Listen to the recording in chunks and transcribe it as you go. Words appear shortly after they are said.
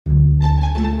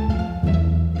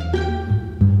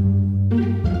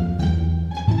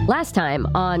Last time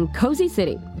on Cozy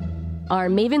City, our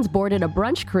mavens boarded a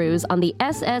brunch cruise on the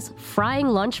SS Frying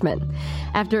Lunchman.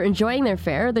 After enjoying their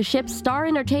fare, the ship's star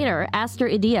entertainer, Aster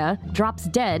Idea, drops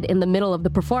dead in the middle of the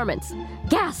performance.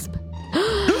 Gasp!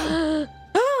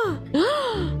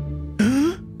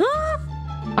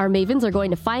 Our mavens are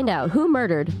going to find out who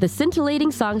murdered the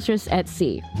scintillating songstress at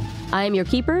sea. I am your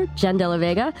keeper, Jen De La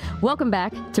Vega. Welcome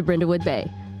back to Brindlewood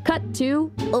Bay. Cut to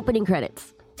opening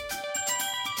credits.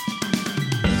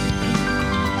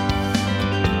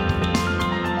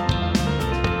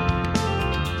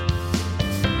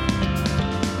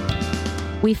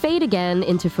 We fade again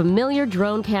into familiar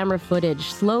drone camera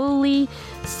footage, slowly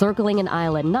circling an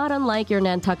island, not unlike your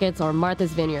Nantuckets or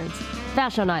Martha's Vineyards.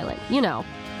 Vashon Island, you know.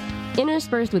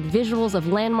 Interspersed with visuals of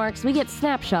landmarks, we get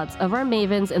snapshots of our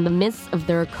mavens in the midst of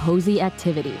their cozy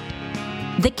activity.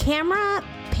 The camera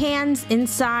pans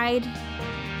inside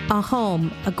a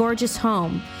home, a gorgeous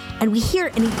home, and we hear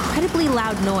an incredibly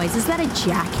loud noise. Is that a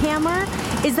jackhammer?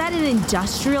 Is that an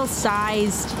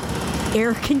industrial-sized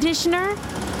air conditioner?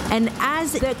 And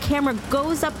as the camera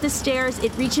goes up the stairs,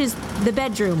 it reaches the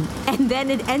bedroom. And then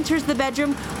it enters the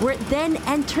bedroom, where it then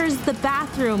enters the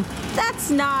bathroom. That's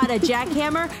not a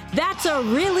jackhammer. That's a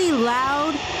really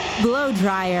loud blow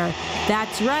dryer.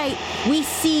 That's right. We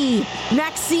see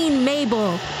Maxine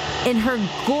Mabel in her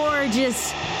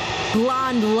gorgeous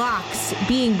blonde locks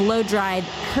being blow dried,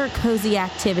 her cozy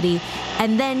activity.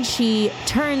 And then she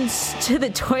turns to the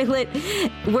toilet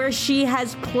where she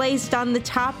has placed on the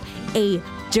top a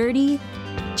dirty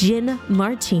gin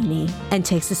martini and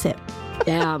takes a sip.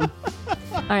 Damn. All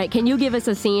right, can you give us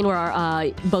a scene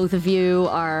where both of you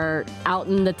are out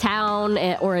in the town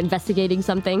or investigating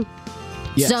something?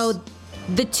 Yes. So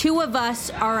the two of us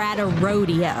are at a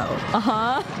rodeo.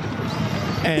 Uh-huh.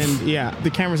 And yeah, the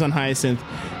camera's on Hyacinth,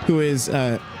 who is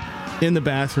in the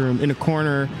bathroom in a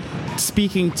corner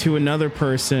speaking to another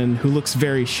person who looks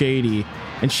very shady,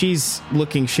 and she's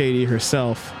looking shady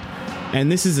herself. And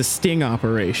this is a sting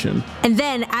operation. And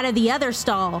then out of the other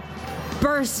stall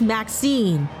bursts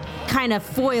Maxine, kind of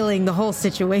foiling the whole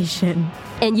situation.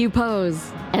 And you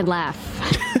pose and laugh.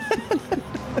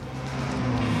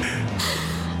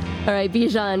 All right,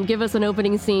 Bijan, give us an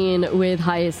opening scene with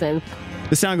Hyacinth.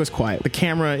 The sound goes quiet. The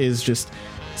camera is just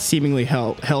seemingly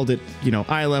held at,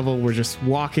 eye level. We're just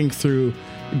walking through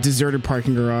a deserted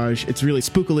parking garage. It's really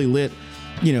spookily lit,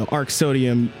 arc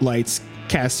sodium lights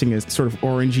casting a sort of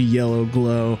orangey yellow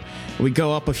glow. We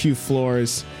go up a few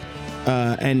floors,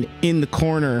 and in the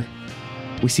corner,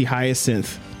 we see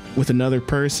Hyacinth with another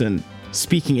person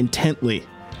speaking intently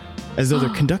as though they're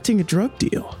conducting a drug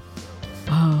deal.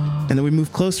 And then we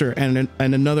move closer, and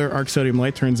another arc sodium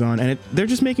light turns on, and they're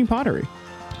just making pottery.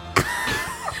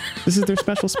 This is their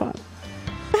special spot.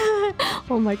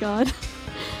 Oh my God.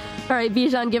 All right,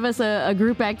 Bijan, give us a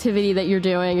group activity that you're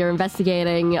doing. You're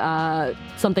investigating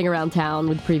something around town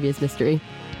with previous mystery.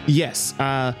 Yes.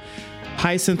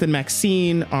 Hyacinth and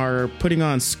Maxine are putting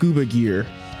on scuba gear,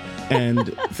 and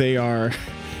they are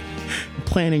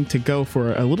planning to go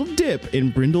for a little dip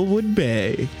in Brindlewood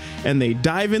Bay, and they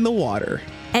dive in the water.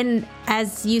 And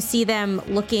as you see them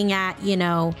looking at,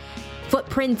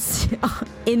 footprints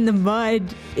in the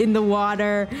mud, in the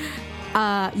water,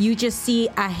 you just see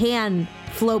a hand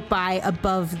float by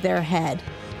above their head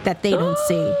that they don't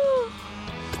see.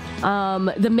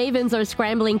 The mavens are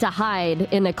scrambling to hide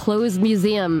in a closed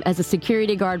museum as a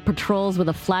security guard patrols with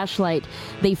a flashlight.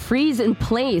 They freeze in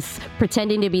place,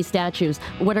 pretending to be statues.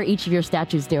 What are each of your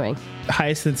statues doing?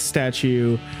 Hyacinth's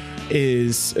statue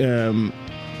is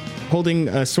holding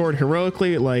a sword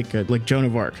heroically, like Joan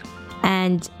of Arc.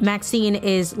 And Maxine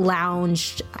is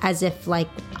lounged as if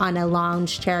on a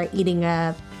lounge chair eating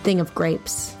a thing of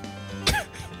grapes.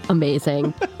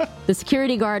 Amazing. The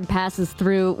security guard passes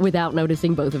through without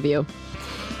noticing both of you.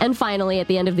 And finally, at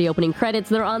the end of the opening credits,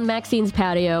 they're on Maxine's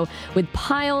patio with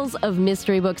piles of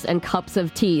mystery books and cups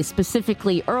of tea,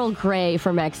 specifically Earl Grey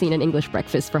for Maxine and English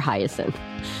breakfast for Hyacinth.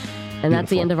 And that's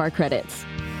the end of our credits.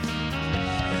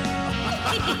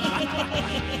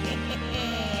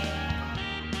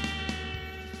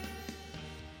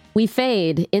 We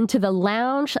fade into the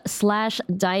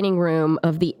lounge/dining room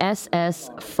of the SS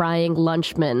Frying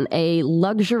Lunchman, a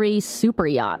luxury super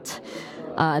yacht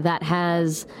that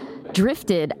has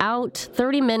drifted out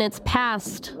 30 minutes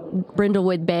past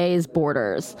Brindlewood Bay's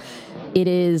borders. It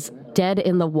is dead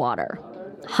in the water.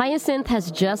 Hyacinth has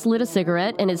just lit a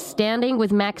cigarette and is standing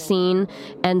with Maxine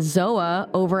and Zoa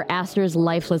over Aster's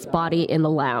lifeless body in the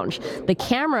lounge. The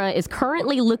camera is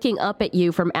currently looking up at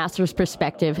you from Aster's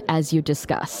perspective as you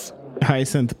discuss.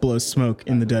 Hyacinth blows smoke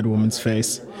in the dead woman's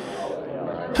face.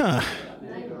 Huh.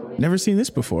 Never seen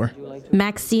this before.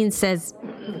 Maxine says,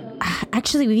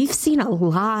 Actually, we've seen a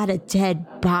lot of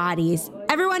dead bodies.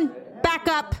 Everyone, back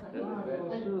up.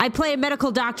 I play a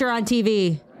medical doctor on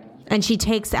TV. And she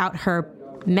takes out her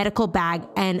medical bag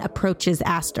and approaches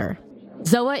Aster.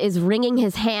 Zoa is wringing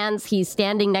his hands. He's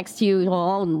standing next to you.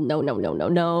 Oh,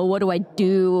 no. What do I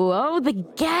do? Oh, the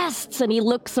guests. And he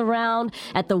looks around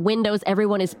at the windows.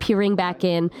 Everyone is peering back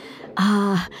in.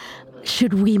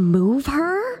 Should we move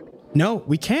her? No,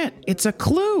 we can't. It's a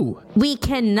clue. We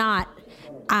cannot.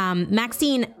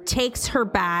 Maxine takes her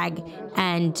bag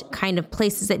and kind of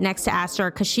places it next to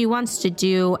Aster because she wants to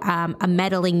do a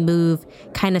meddling move,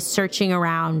 kind of searching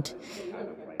around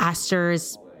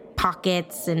Aster's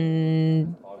pockets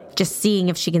and just seeing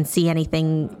if she can see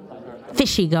anything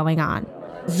fishy going on.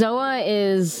 Zoa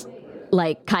is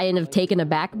like kind of taken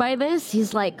aback by this.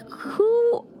 He's like,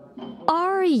 who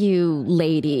are you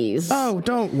ladies? Oh,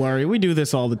 don't worry. We do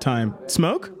this all the time.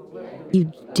 Smoke?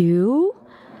 You do?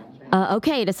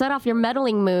 Okay, to set off your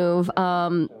meddling move,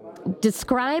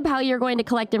 describe how you're going to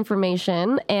collect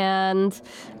information and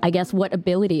I guess what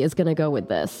ability is going to go with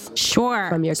this. Sure.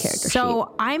 From your character So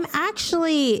sheet. I'm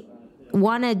actually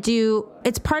want to do,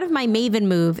 it's part of my Maven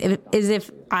move,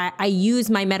 if I use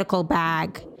my medical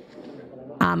bag,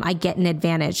 I get an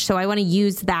advantage. So I want to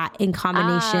use that in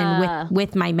combination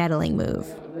with my meddling move.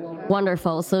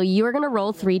 Wonderful. So you're going to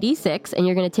roll 3d6 and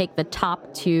you're going to take the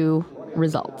top 2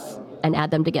 results and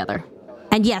add them together.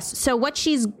 And yes, so what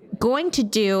she's going to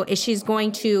do is she's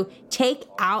going to take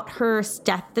out her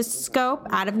stethoscope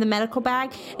out of the medical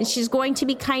bag, and she's going to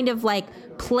be kind of like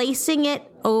placing it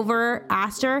over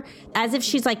Aster as if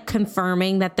she's like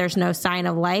confirming that there's no sign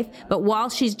of life. But while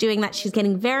she's doing that, she's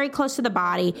getting very close to the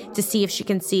body to see if she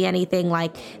can see anything,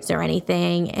 like, is there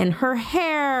anything in her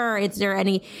hair? Is there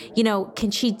any,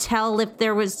 can she tell if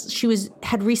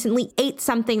had recently ate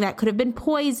something that could have been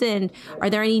poisoned? Are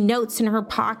there any notes in her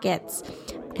pockets?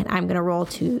 And I'm going to roll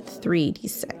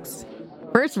 3d6.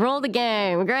 First roll of the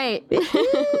game. Great.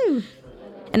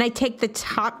 And I take the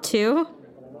top 2.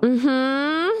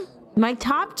 Mm-hmm. My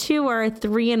top 2 are a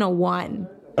 3 and a 1.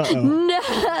 Uh-oh. No.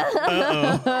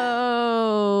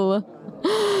 Uh-oh.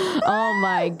 Oh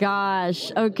my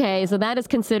gosh. Okay, so that is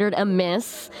considered a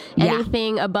miss. Yeah.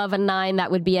 Anything above a 9, that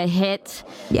would be a hit.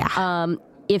 Yeah.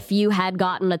 If you had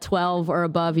gotten a 12 or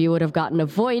above, you would have gotten a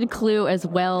void clue as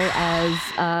well as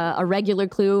a regular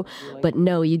clue. But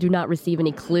no, you do not receive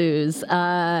any clues.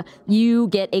 You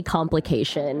get a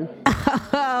complication.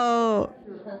 Oh.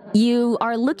 You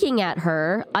are looking at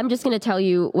her. I'm just going to tell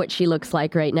you what she looks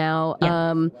like right now.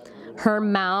 Yeah. Her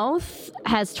mouth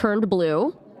has turned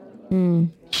blue.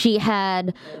 She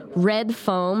had red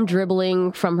foam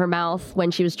dribbling from her mouth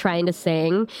when she was trying to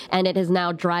sing, and it has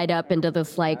now dried up into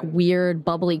this like weird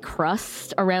bubbly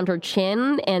crust around her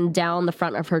chin and down the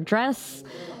front of her dress.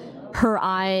 Her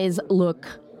eyes look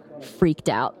freaked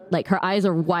out. Like her eyes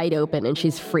are wide open and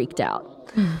she's freaked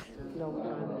out.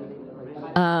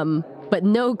 But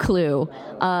no clue.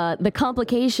 The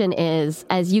complication is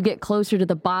as you get closer to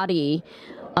the body,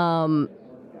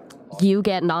 you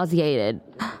get nauseated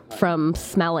from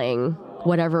smelling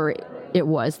whatever it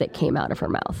was that came out of her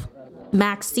mouth.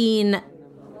 Maxine,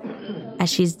 as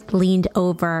she's leaned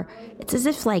over, it's as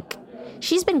if like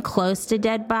she's been close to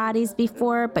dead bodies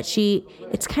before, but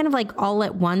it's kind of like all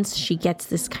at once she gets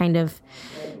this kind of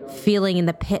feeling in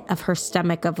the pit of her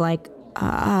stomach of like,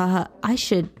 I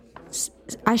should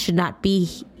not be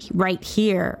right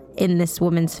here in this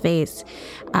woman's face.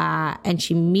 And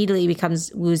she immediately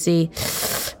becomes woozy.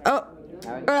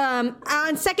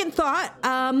 On second thought,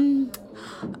 I'm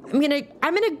gonna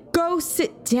go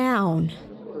sit down.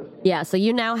 Yeah, so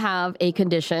you now have a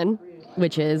condition,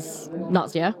 which is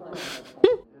nausea,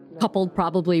 coupled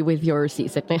probably with your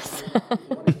seasickness.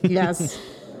 Yes.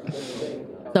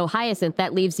 So Hyacinth,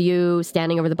 that leaves you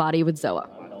standing over the body with Zoa.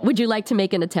 Would you like to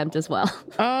make an attempt as well?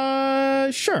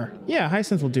 Sure. Yeah,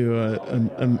 Hyacinth will do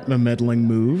a meddling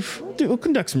move. We'll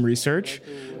conduct some research.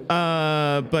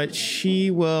 But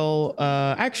she will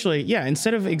actually,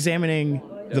 instead of examining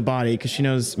the body, because she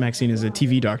knows Maxine is a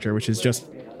TV doctor, which is just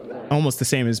almost the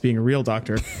same as being a real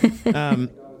doctor,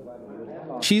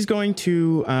 she's going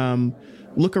to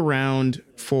look around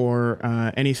for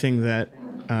anything that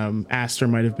Aster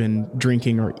might have been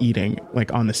drinking or eating,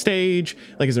 like on the stage.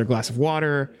 Like, is there a glass of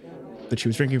water that she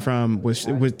was drinking from?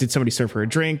 Did somebody serve her a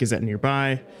drink? Is that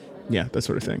nearby? Yeah, that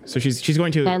sort of thing. So she's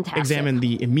going to examine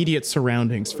the immediate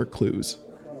surroundings for clues.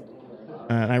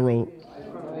 I roll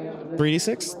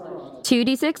 3d6?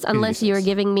 2d6, unless you're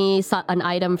giving me an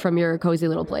item from your cozy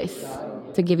little place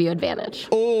to give you advantage.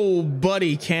 Oh,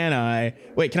 buddy, can I?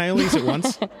 Wait, can I only use it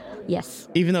once? Yes.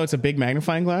 Even though it's a big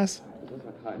magnifying glass?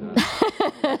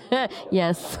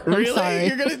 Yes. I'm Really? sorry.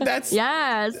 You're gonna? That's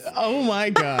Yes. Oh my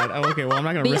god. Oh, okay. Well, I'm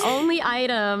not gonna The risk. only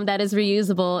item that is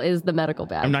reusable is the medical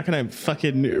bag. I'm not gonna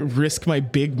fucking risk my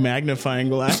big magnifying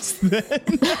glass. Then.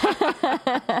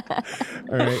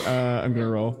 All right. I'm gonna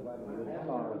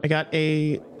roll. I got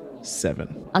a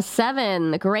 7. A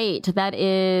 7. Great. That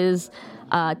is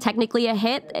technically a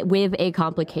hit with a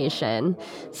complication.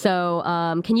 So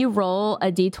can you roll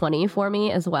a d20 for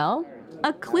me as well?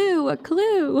 A clue.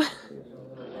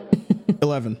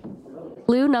 11.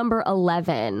 Clue number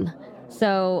 11.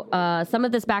 So some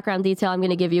of this background detail I'm going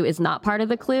to give you is not part of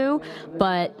the clue,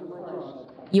 but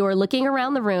you're looking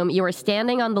around the room. You are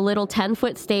standing on the little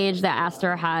 10-foot stage that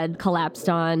Aster had collapsed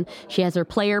on. She has her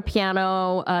player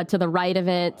piano to the right of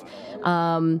it.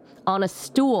 On a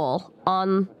stool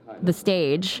on the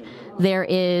stage, there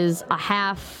is a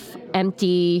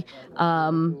half-empty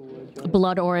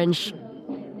blood orange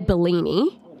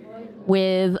Bellini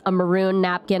with a maroon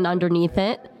napkin underneath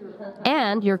it,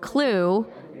 and your clue,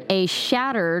 a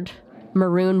shattered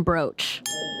maroon brooch.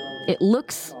 It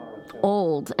looks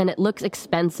old and it looks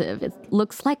expensive. It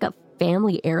looks like a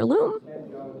family heirloom.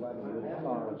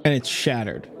 And it's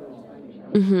shattered.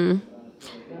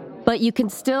 But you can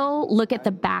still look at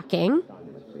the backing,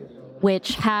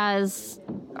 which has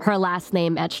her last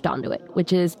name etched onto it,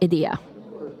 which is Idia.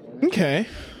 Okay.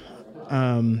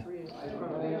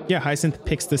 Yeah, Hyacinth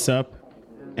picks this up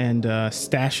and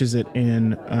stashes it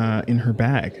in her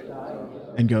bag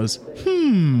and goes,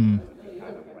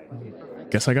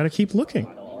 guess I gotta keep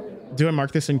looking. Do I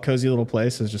mark this in cozy little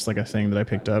place as just like a thing that I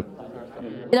picked up?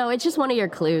 No, it's just one of your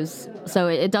clues, so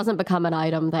it doesn't become an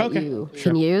item that you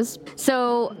can use.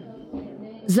 So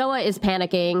Zoa is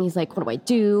panicking. He's like, what do I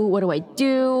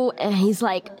do? And he's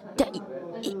like,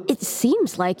 it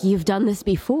seems like you've done this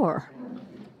before.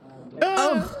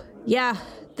 Oh, yeah.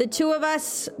 The two of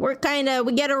us, we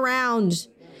get around.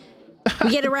 We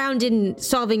get around in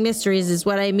solving mysteries is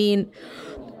what I mean.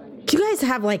 Do you guys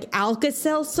have like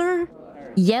Alka-Seltzer?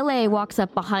 Yele walks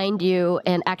up behind you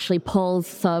and actually pulls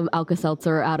some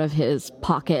Alka-Seltzer out of his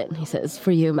pocket. He says,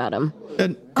 for you, madam.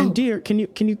 And dear, can you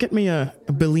get me a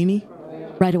Bellini?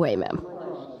 Right away, ma'am.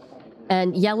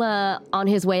 And Yella, on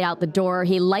his way out the door,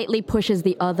 he lightly pushes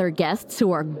the other guests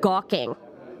who are gawking.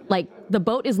 Like, the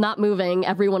boat is not moving.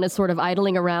 Everyone is sort of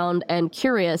idling around and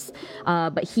curious,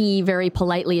 but he very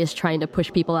politely is trying to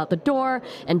push people out the door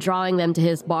and drawing them to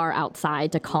his bar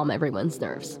outside to calm everyone's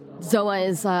nerves. Zoa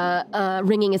is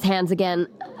wringing his hands again.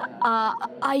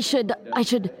 I should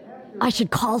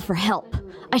call for help.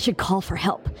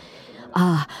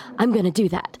 I'm gonna do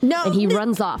that. No, and he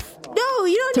runs off. No,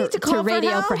 you don't need to call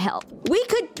radio for help. We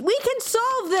can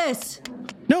solve this.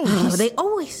 No, they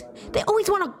always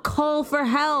want to call for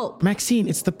help. Maxine,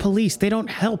 it's the police. They don't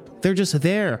help. They're just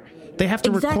there. They have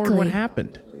to record what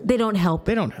happened. They don't help.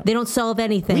 They don't help. They don't solve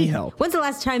anything. We help. When's the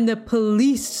last time the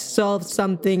police solved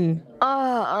something?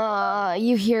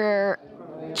 You hear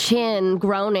Chin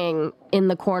groaning in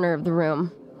the corner of the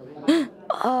room.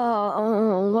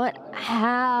 Oh, what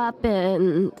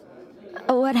happened?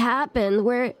 What happened?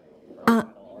 Where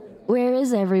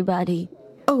is everybody?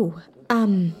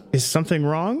 Is something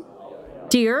wrong?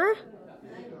 Dear?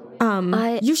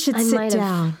 You should sit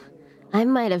down. I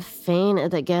might have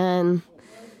fainted again.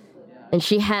 And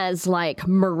she has, like,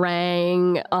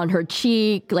 meringue on her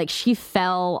cheek. Like, she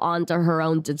fell onto her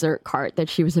own dessert cart that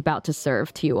she was about to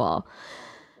serve to you all.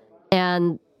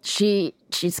 And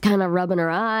she's kind of rubbing her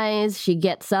eyes. She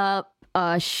gets up.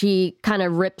 She kind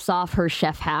of rips off her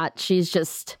chef hat. She's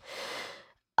just...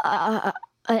 it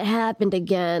happened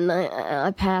again.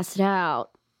 I passed out.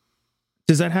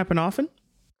 Does that happen often?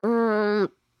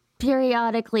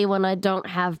 Periodically when I don't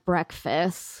have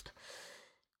breakfast.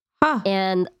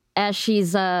 And as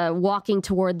she's walking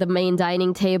toward the main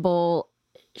dining table,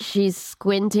 she's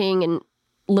squinting and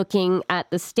looking at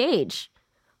the stage.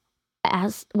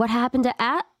 What happened to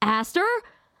Aster?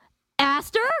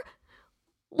 Aster?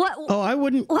 What? Oh, I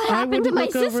wouldn't. What happened to my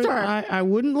sister? I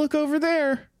wouldn't look over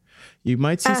there. You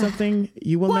might see something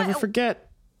you will never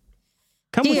forget.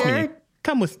 Come with me.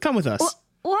 Come with us.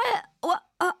 What?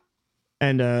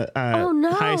 And oh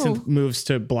no! Hyacinth moves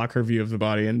to block her view of the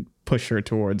body and push her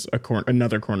towards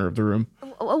another corner of the room.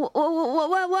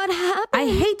 What happened? I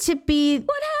hate to be.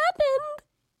 What happened?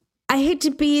 I hate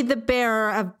to be the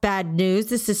bearer of bad news.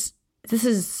 This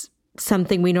is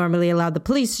something we normally allow the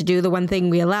police to do. The one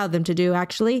thing we allow them to do,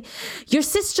 actually. Your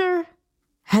sister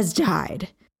has died,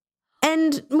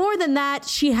 and more than that,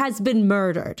 she has been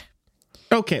murdered.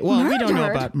 Okay, well, we don't know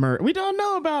about murder. We don't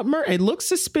know about murder. It looks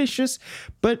suspicious,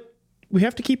 but we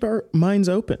have to keep our minds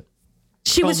open.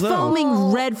 She was Although-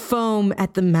 foaming red foam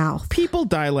at the mouth. People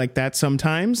die like that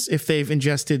sometimes if they've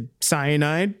ingested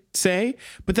cyanide, say,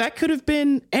 but that could have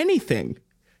been anything.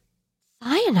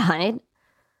 Cyanide?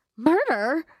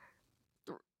 Murder?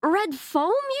 Red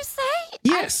foam, you say?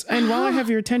 Yes, and while I have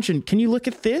your attention, can you look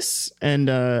at this? And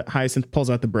Hyacinth pulls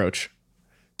out the brooch.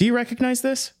 Do you recognize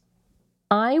this?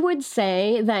 I would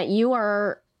say that you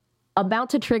are about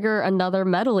to trigger another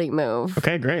meddling move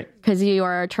Okay, great. because you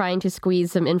are trying to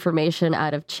squeeze some information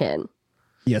out of Chin.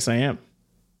 Yes, I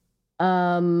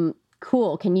am.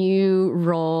 Cool. Can you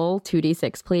roll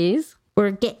 2d6, please?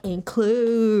 We're getting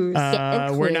clues.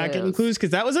 Getting We're not getting clues. clues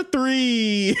because that was a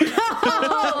 3.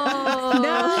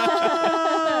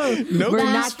 No, No we're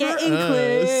clues not for getting us.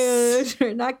 clues.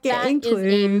 We're not getting That is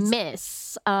clues. a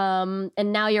miss. And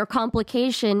now your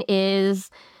complication is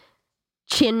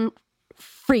Chin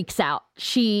freaks out.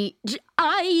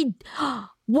 Why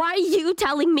are you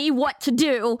telling me what to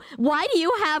do? Why do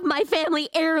you have my family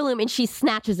heirloom? And she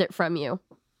snatches it from you.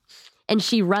 And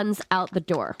she runs out the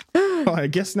door. Oh, I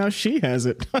guess now she has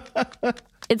it.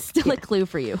 It's still a clue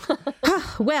for you.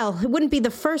 Well, it wouldn't be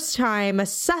the first time a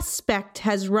suspect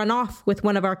has run off with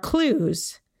one of our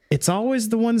clues. It's always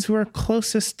the ones who are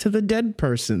closest to the dead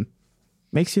person.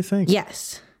 Makes you think.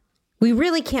 Yes. We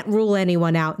really can't rule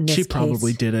anyone out in this She case.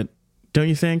 probably did it. Don't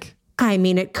you think? I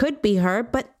mean, it could be her,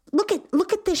 but look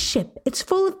at this ship. It's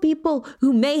full of people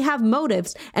who may have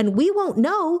motives, and we won't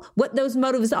know what those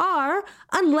motives are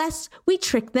unless we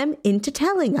trick them into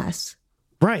telling us.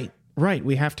 Right.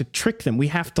 We have to trick them. We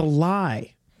have to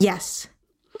lie. Yes.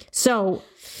 So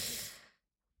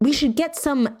we should get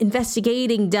some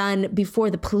investigating done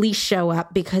before the police show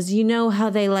up, because you know how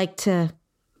they like to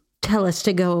tell us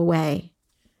to go away.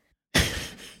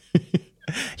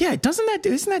 Yeah, isn't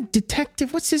that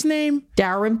Detective, what's his name?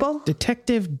 Dalrymple?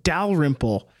 Detective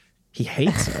Dalrymple. He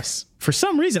hates us. For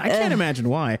some reason. I can't imagine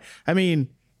why. I mean,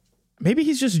 maybe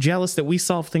he's just jealous that we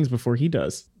solve things before he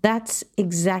does. That's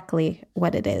exactly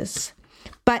what it is.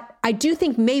 But I do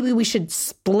think maybe we should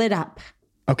split up.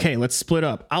 Okay, let's split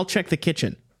up. I'll check the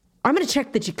kitchen. I'm going to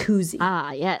check the jacuzzi.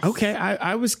 Ah, yes. Okay,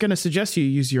 I was going to suggest you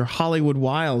use your Hollywood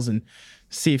wiles and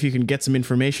see if you can get some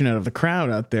information out of the crowd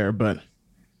out there, but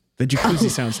the jacuzzi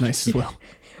sounds nice as well.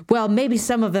 Well, maybe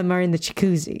some of them are in the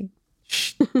jacuzzi.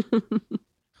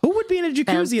 Who would be in a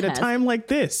jacuzzi at a Fantastic. time like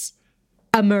this?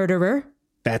 A murderer.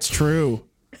 That's true.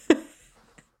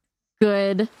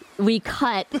 Good. We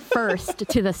cut first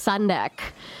to the sun deck,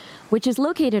 which is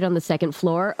located on the second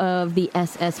floor of the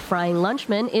SS Frying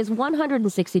Lunchman, is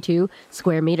 162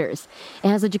 square meters. It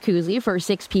has a jacuzzi for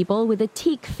 6 people with a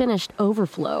teak-finished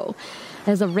overflow. It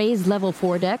has a raised level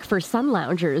 4 deck for sun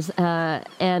loungers,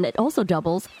 and it also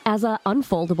doubles as an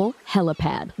unfoldable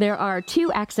helipad. There are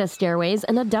 2 access stairways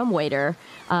and a dumbwaiter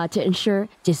to ensure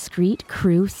discreet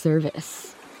crew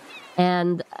service.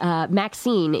 And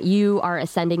Maxine, you are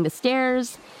ascending the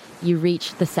stairs. You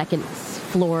reach the second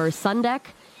floor sun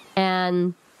deck.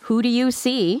 And who do you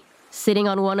see sitting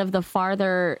on one of the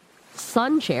farther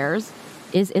sun chairs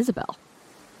is Isabel.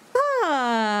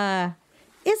 Ah,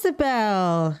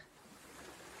 Isabel.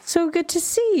 So good to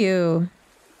see you.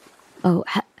 Oh,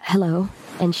 hello.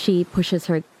 And she pushes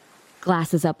her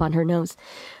glasses up on her nose.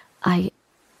 I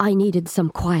needed some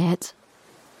quiet.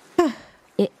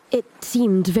 It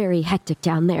seemed very hectic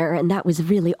down there, and that was a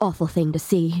really awful thing to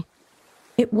see.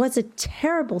 It was a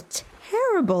terrible,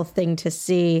 terrible thing to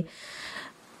see.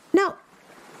 Now,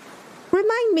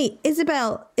 remind me,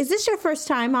 Isabel, is this your first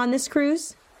time on this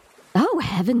cruise? Oh,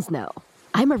 heavens no.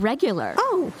 I'm a regular.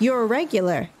 Oh, you're a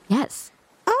regular. Yes.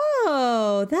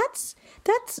 Oh, that's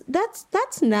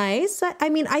nice. I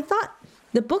mean, I thought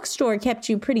the bookstore kept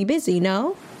you pretty busy,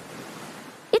 no?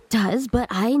 It does, but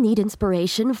I need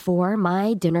inspiration for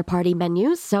my dinner party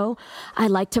menus, so I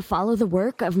like to follow the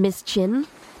work of Miss Chin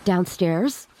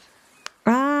downstairs.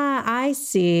 Ah, I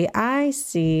see.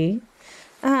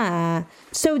 Ah,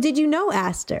 so did you know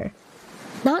Aster?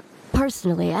 Not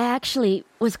personally. I actually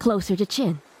was closer to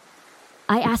Chin.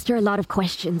 I asked her a lot of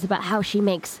questions about how she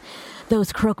makes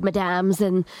those croque madames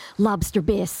and lobster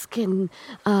bisque and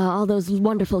all those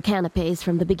wonderful canapes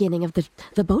from the beginning of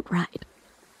the boat ride.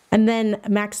 And then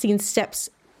Maxine steps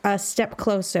a step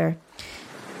closer.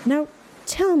 Now,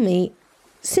 tell me,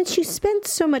 since you spent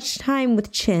so much time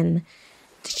with Chin,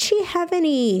 did she have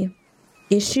any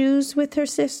issues with her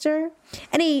sister?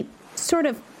 Any sort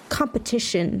of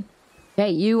competition?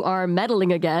 Hey, you are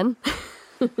meddling again.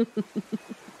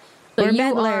 We're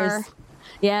meddlers.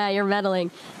 Yeah, you're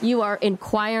meddling. You are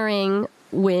inquiring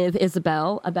with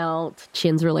Isabel about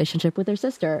Chin's relationship with her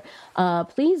sister.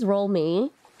 Please roll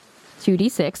me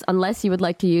 2d6, unless you would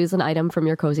like to use an item from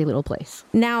your cozy little place.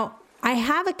 Now, I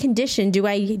have a condition.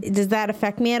 Does that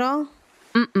affect me at all?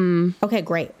 Mm-mm. Okay,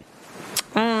 great.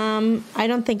 I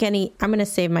don't think I'm going to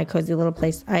save my cozy little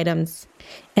place items,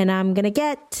 and I'm going to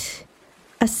get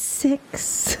a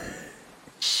 6.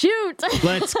 Shoot.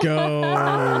 Let's go.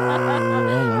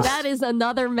 Almost. That is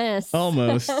another miss.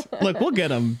 Almost. Look, we'll get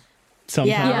them sometime.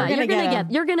 Yeah. You're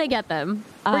gonna get them.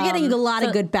 We're getting a lot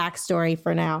of good backstory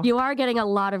for now. You are getting a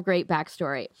lot of great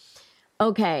backstory.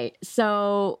 Okay,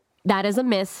 so that is a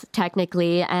miss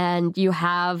technically, and you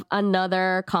have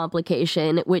another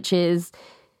complication, which is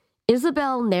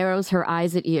Isabel narrows her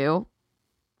eyes at you.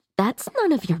 That's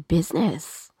none of your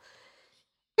business.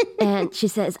 And she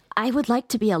says, I would like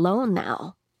to be alone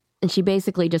now. And she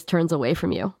basically just turns away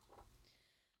from you.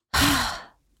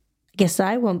 Guess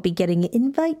I won't be getting an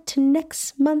invite to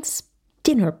next month's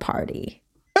dinner party.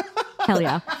 Hell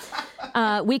yeah.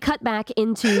 We cut back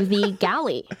into the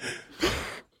galley.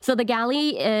 So the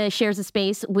galley shares a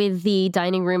space with the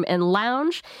dining room and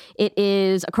lounge. It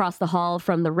is across the hall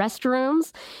from the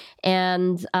restrooms.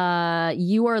 And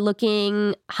you are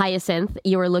looking, Hyacinth,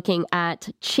 you are looking at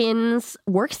Chin's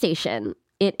workstation.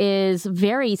 It is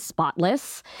very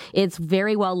spotless. It's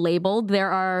very well labeled.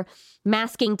 There are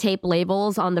masking tape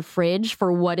labels on the fridge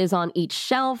for what is on each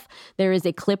shelf. There is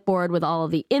a clipboard with all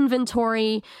of the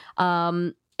inventory.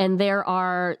 And there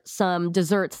are some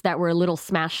desserts that were a little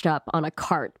smashed up on a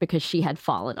cart because she had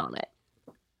fallen on it.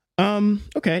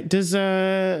 Okay. Does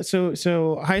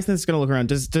so Hyacinth's gonna look around.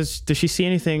 Does she see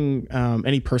anything,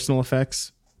 any personal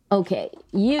effects? Okay,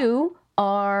 you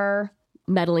are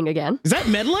meddling again. Is that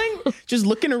meddling? Just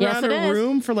looking around Yes, her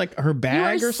room for like her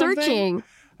bag or something? Searching.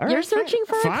 All You're right, searching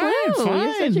for a clue. Fine.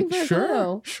 You're searching for a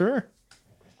clue. Sure.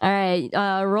 All right,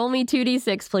 roll me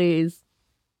 2d6, please.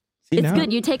 See, It's now-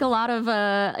 good. You take a lot of,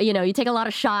 you take a lot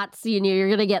of shots. You're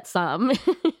gonna get some.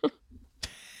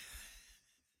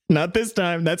 Not this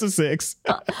time. That's a 6.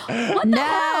 What the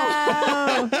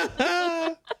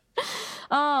hell?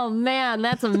 Oh man,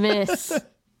 that's a miss.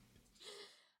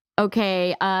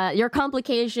 Okay, your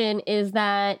complication is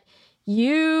that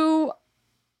you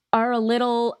are a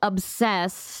little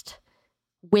obsessed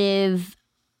with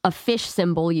a fish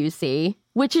symbol you see,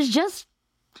 which is just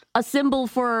a symbol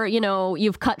for,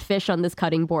 you've cut fish on this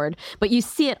cutting board, but you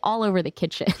see it all over the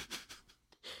kitchen.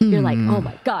 You're like, oh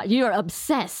my God, you are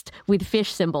obsessed with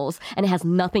fish symbols, and it has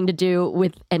nothing to do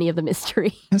with any of the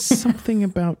mystery. There's something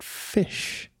about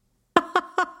fish.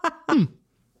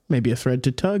 Maybe a thread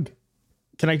to tug.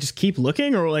 Can I just keep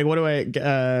looking, or like, what do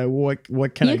I?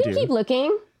 What can I do? You can keep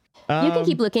looking. You can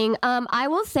keep looking. I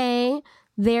will say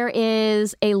there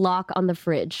is a lock on the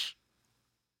fridge.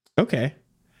 Okay.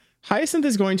 Hyacinth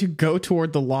is going to go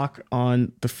toward the lock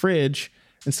on the fridge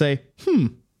and say,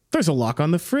 there's a lock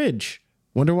on the fridge.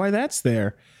 Wonder why that's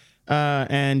there.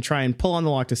 And try and pull on the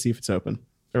lock to see if it's open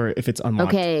or if it's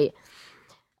unlocked. Okay.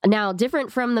 Now,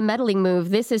 different from the meddling move,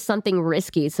 this is something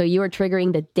risky. So you are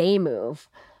triggering the day move.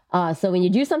 So when you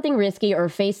do something risky or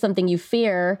face something you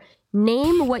fear,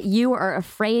 name what you are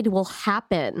afraid will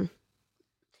happen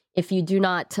if you do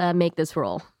not make this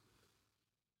roll.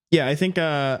 Yeah, I think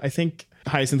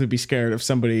Hyacinth would be scared of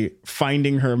somebody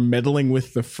finding her meddling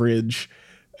with the fridge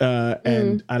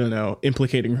and, I don't know,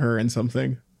 implicating her in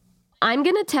something. I'm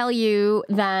going to tell you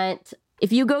that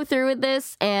if you go through with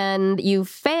this and you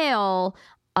fail,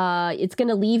 it's going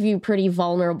to leave you pretty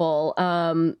vulnerable.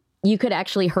 You could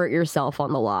actually hurt yourself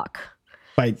on the lock.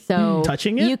 By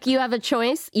touching it? You have a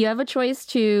choice. You have a choice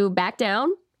to back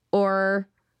down or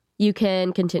you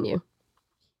can continue.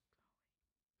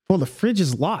 Well, the fridge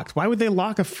is locked. Why would they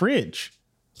lock a fridge?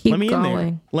 Keep Let me going. in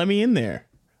there. Let me in there.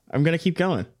 I'm going to keep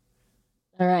going.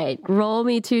 All right. Roll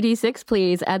me 2d6,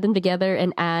 please. Add them together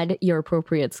and add your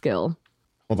appropriate skill.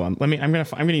 Hold on. I'm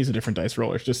gonna use a different dice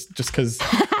roller just because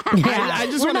I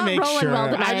just want to make sure.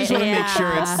 I just want to make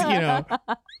sure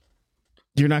it's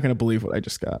You're not gonna believe what I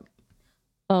just got.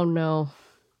 Oh no.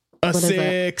 A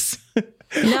 6.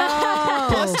 No.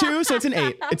 Plus 2, so it's an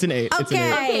 8. It's an 8. Okay. It's an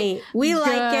 8. We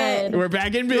like it. We're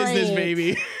back in business, Great.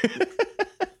 baby.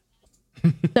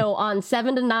 So on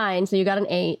 7 to 9, so you got an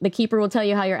 8, the keeper will tell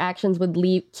you how your actions would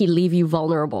leave you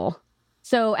vulnerable.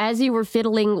 So as you were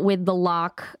fiddling with the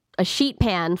lock, a sheet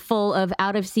pan full of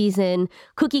out-of-season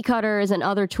cookie cutters and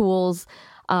other tools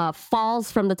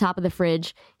falls from the top of the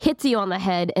fridge, hits you on the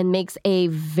head, and makes a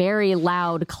very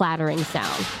loud clattering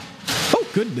sound. Oh,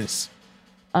 goodness.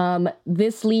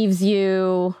 This leaves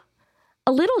you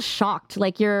a little shocked.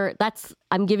 Like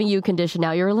I'm giving you a condition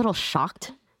now. You're a little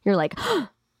shocked. You're like,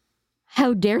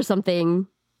 how dare something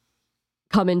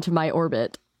come into my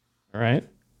orbit? All right.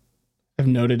 I've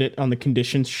noted it on the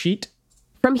conditions sheet.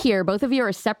 From here, both of you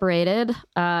are separated.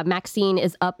 Maxine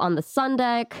is up on the sun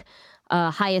deck.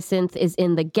 Hyacinth is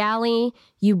in the galley.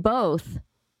 You both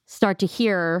start to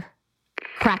hear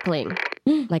crackling,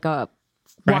 like a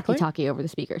walkie-talkie over the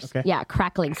speakers. Okay. Yeah,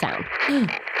 crackling sound.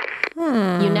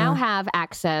 You now have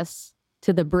access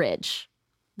to the bridge,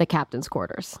 the captain's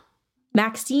quarters.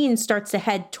 Maxine starts to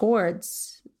head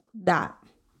towards that.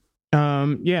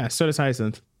 Yeah, so does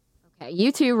Hyacinth. Okay,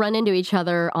 you two run into each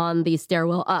other on the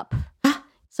stairwell up.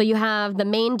 So you have the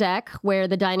main deck where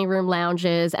the dining room lounge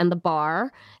is and the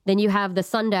bar. Then you have the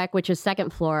sun deck, which is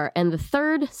second floor. And the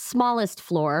third smallest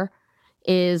floor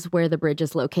is where the bridge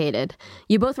is located.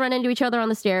 You both run into each other on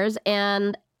the stairs.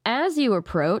 And as you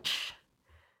approach,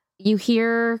 you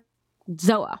hear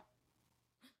Zoa.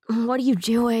 What are you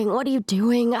doing? What are you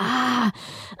doing?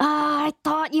 I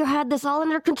thought you had this all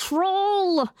under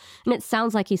control. And it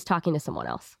sounds like he's talking to someone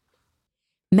else.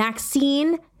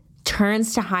 Maxine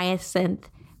turns to Hyacinth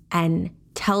and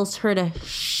tells her to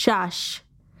shush,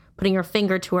 putting her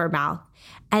finger to her mouth.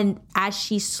 And as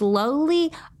she slowly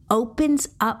opens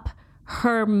up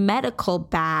her medical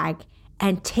bag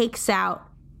and takes out,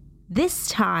 this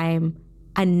time,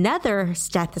 another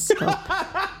stethoscope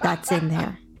that's in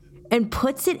there, and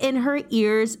puts it in her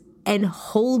ears and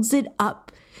holds it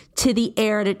up to the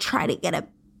air to try to get a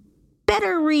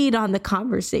better read on the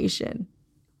conversation.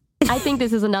 I think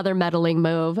this is another meddling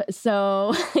move.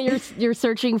 So you're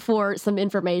searching for some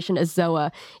information as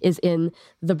Zoa is in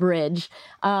the bridge.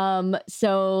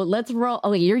 So let's roll.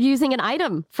 Oh, you're using an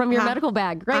item from your medical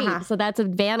bag. Great. So that's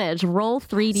advantage. Roll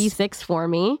 3d6 for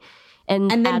me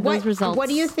and then add those results. What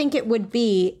do you think it would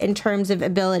be in terms of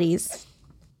abilities?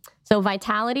 So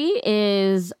vitality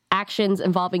is actions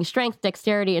involving strength,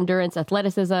 dexterity, endurance,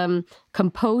 athleticism,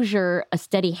 composure, a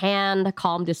steady hand,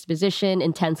 calm disposition,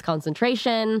 intense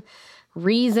concentration,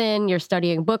 reason, you're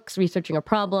studying books, researching a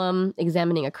problem,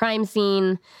 examining a crime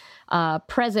scene,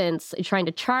 presence, you're trying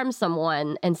to charm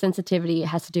someone, and sensitivity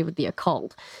has to do with the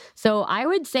occult. So I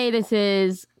would say this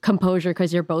is composure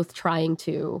because you're both trying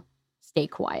to stay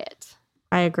quiet.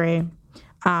 I agree.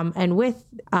 And with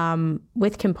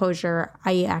composure,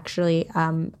 I actually,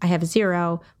 I have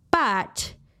 0,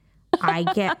 but I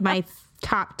get my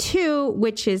top 2,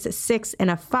 which is a 6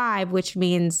 and a 5, which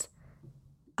means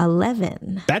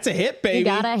 11. That's a hit, baby. You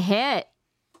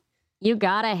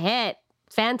got a hit.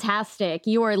 Fantastic.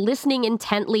 You are listening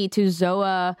intently to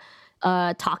Zoa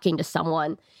talking to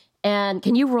someone. And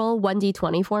can you roll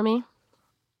 1d20 for me?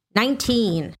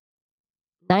 19.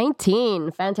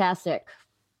 19. Fantastic.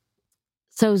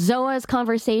 So Zoa's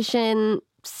conversation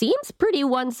seems pretty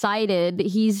one-sided.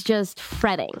 He's just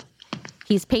fretting.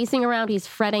 He's pacing around. He's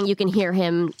fretting. You can hear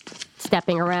him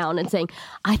stepping around and saying,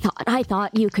 I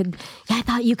thought you could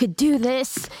do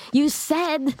this. You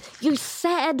said, you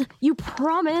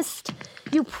promised.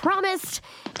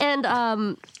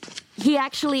 And he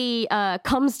actually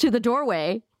comes to the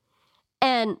doorway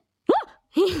and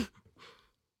he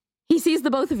sees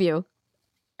the both of you.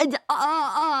 How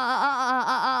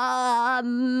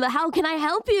can I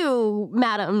help you,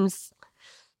 madams?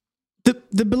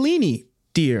 The Bellini,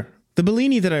 dear. The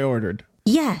Bellini that I ordered.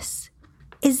 Yes.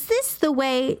 Is this the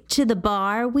way to the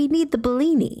bar? We need the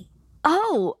Bellini.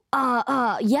 Oh,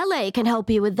 Yele can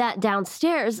help you with that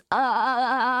downstairs.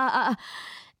 And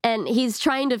he's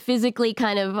trying to physically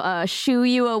kind of shoo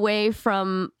you away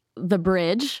from the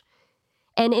bridge.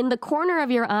 And in the corner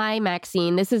of your eye,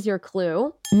 Maxine, this is your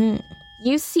clue.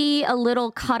 You see a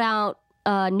little cutout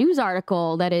news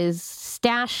article that is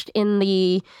stashed in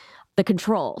the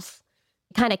controls.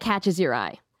 It kind of catches your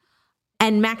eye.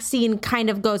 And Maxine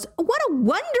kind of goes, what a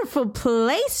wonderful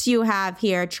place you have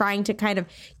here, trying to kind of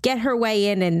get her way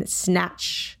in and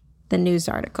snatch the news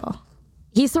article.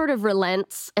 He sort of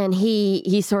relents and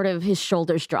he sort of, his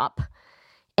shoulders drop.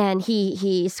 And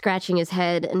he's scratching his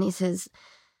head and he says,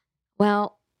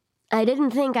 well, I didn't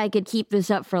think I could keep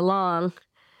this up for long.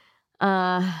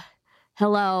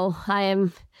 Hello, I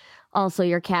am also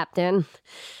your captain.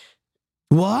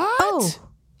 What? Oh,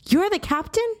 you're the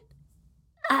captain?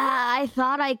 I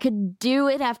thought I could do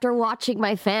it after watching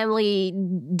my family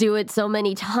do it so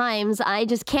many times. I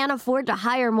just can't afford to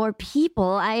hire more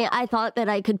people. I thought that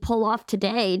I could pull off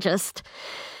today, just,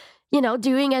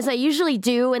 doing as I usually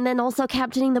do and then also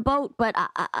captaining the boat. But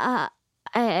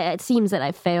it seems that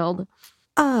I failed.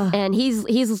 And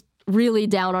he's really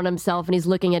down on himself and he's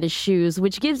looking at his shoes,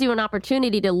 which gives you an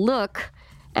opportunity to look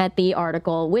at the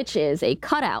article, which is a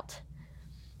cutout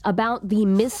about the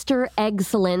Mr.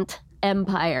 Excellent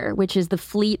Empire, which is the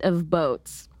fleet of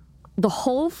boats. The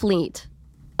whole fleet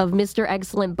of Mr.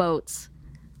 Excellent boats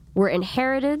were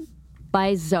inherited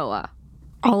by Zoa.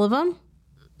 All of them?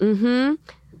 Mm-hmm.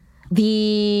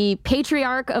 The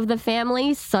patriarch of the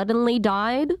family suddenly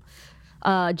died.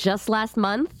 just last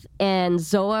month, and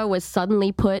Zoa was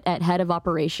suddenly put at head of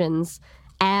operations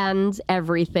and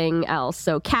everything else.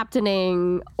 So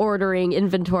captaining, ordering,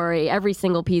 inventory, every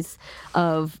single piece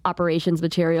of operations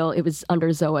material, it was under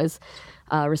Zoa's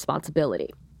responsibility.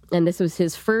 And this was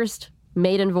his first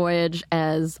maiden voyage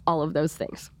as all of those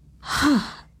things.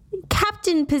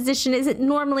 Captain position isn't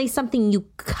normally something you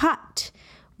cut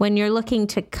when you're looking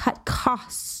to cut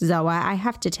costs, Zoa, I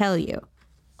have to tell you.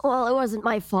 Well, it wasn't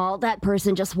my fault. That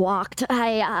person just walked.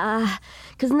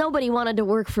 Because nobody wanted to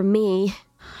work for me.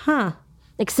 Huh.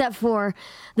 Except for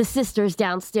the sisters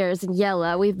downstairs in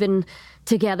Yella. We've been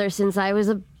together since I was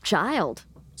a child.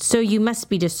 So you must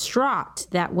be distraught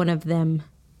that one of them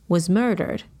was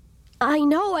murdered. I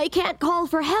know, I can't call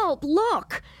for help.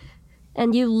 Look!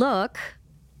 And you look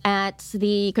at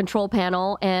the control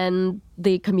panel, and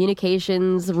the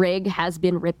communications rig has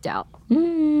been ripped out.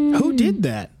 Who did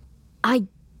that? I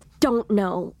don't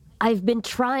know. I've been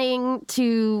trying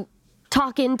to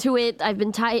talk into it. I've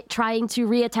been trying to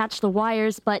reattach the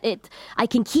wires, but I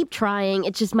can keep trying.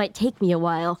 It just might take me a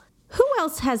while. Who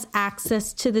else has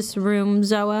access to this room,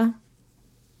 Zoa?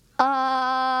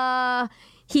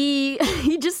 He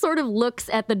just sort of looks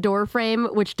at the door frame,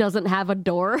 which doesn't have a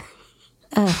door.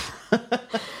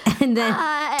 And then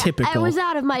Typical. I was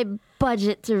out of my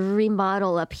budget to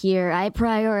remodel up here. I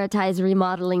prioritize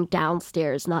remodeling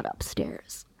downstairs, not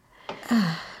upstairs.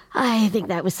 I think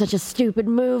that was such a stupid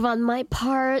move on my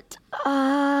part.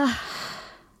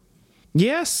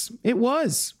 Yes, it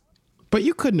was. But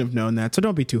you couldn't have known that, so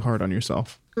don't be too hard on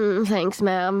yourself. Thanks,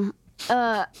 ma'am.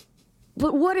 But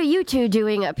what are you two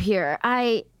doing up here?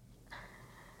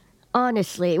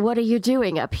 Honestly, what are you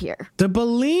doing up here? The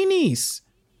Bellinis!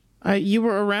 You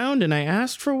were around and I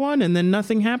asked for one and then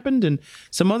nothing happened and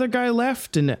some other guy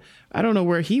left and I don't know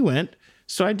where he went,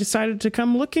 so I decided to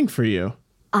come looking for you.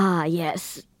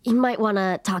 Yes. You might want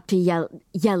to talk to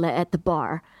Yella at the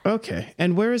bar. Okay,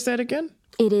 and where is that again?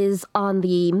 It is on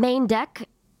the main deck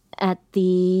at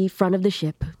the front of the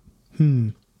ship.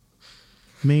 Main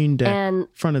deck, And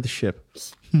front of the ship.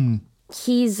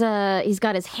 he's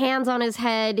got his hands on his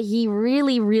head. He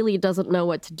really, really doesn't know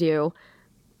what to do.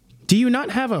 Do you not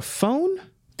have a phone?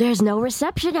 There's no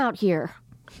reception out here.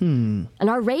 And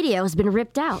our radio has been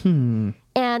ripped out.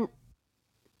 And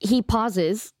he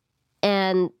pauses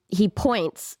and he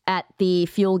points at the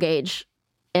fuel gauge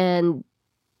and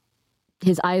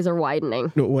his eyes are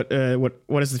widening. What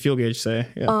does the fuel gauge say?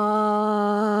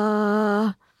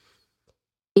 Yeah.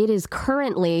 It is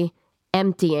currently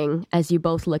emptying as you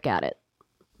both look at it.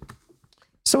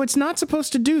 So it's not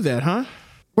supposed to do that, huh?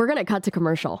 We're going to cut to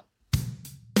commercial.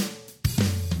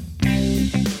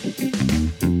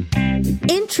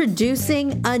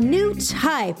 Introducing a new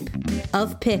type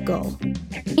of pickle.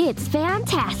 It's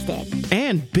fantastic.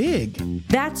 And big.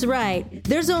 That's right.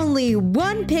 There's only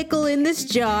one pickle in this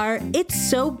jar. It's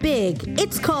so big.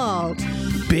 It's called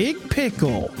Big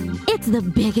Pickle. It's the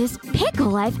biggest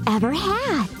pickle I've ever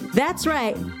had. That's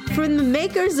right. From the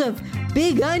makers of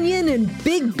Big Onion and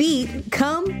Big Beet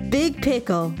come Big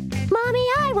Pickle. Mommy,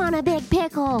 I want a big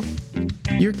pickle.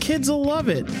 Your kids will love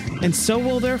it, and so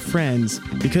will their friends,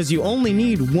 because you only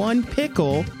need one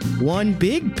pickle, one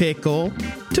big pickle,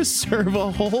 to serve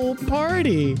a whole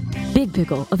party. Big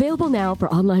Pickle, available now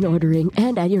for online ordering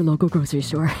and at your local grocery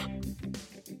store.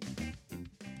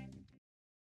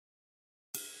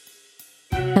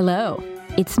 Hello,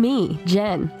 it's me,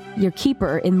 Jen, your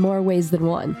keeper in more ways than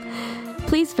one.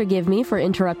 Please forgive me for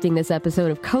interrupting this episode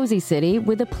of Cozy City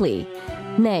with a plea,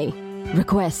 nay,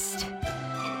 request.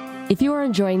 If you are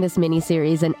enjoying this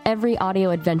mini-series and every audio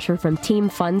adventure from Team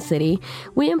Fun City,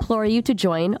 we implore you to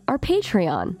join our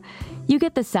Patreon. You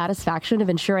get the satisfaction of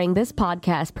ensuring this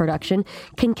podcast production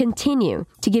can continue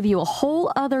to give you a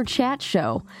whole other chat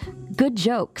show, good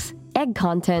jokes, egg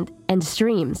content, and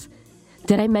streams.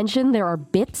 Did I mention there are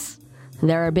bits?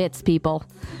 There are bits, people.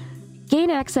 Gain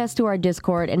access to our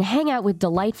Discord and hang out with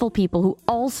delightful people who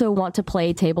also want to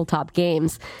play tabletop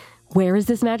games. Where is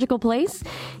this magical place?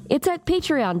 It's at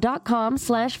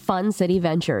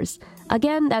patreon.com/FunCityVentures.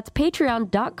 Again, that's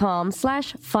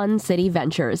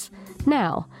patreon.com/FunCityVentures.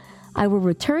 Now, I will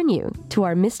return you to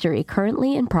our mystery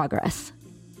currently in progress.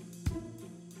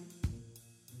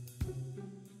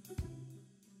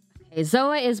 Okay,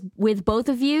 Zoa is with both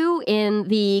of you in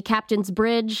the captain's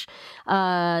bridge /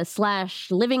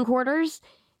 living quarters.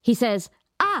 He says,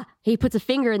 he puts a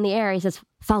finger in the air. He says,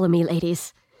 "Follow me,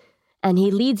 ladies." And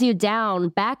he leads you down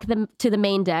back to the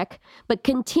main deck, but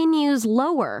continues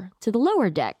lower to the lower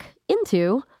deck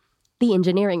into the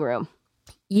engineering room.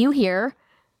 You hear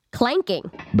clanking.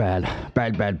 Bad.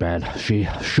 She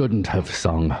shouldn't have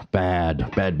sung.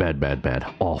 Bad.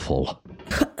 Awful.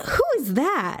 Who is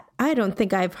that? I don't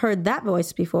think I've heard that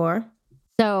voice before.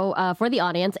 So for the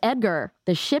audience, Edgar,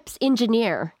 the ship's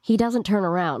engineer, he doesn't turn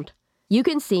around. You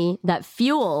can see that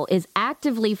fuel is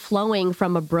actively flowing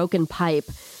from a broken pipe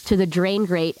to the drain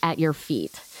grate at your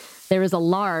feet. There is a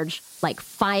large,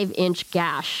 5-inch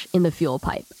gash in the fuel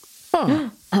pipe. Huh.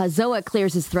 Zoa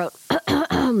clears his throat.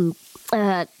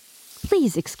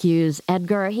 Please excuse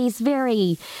Edgar. He's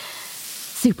very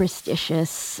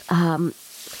superstitious.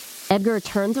 Edgar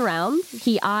turns around.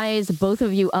 He eyes both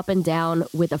of you up and down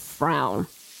with a frown.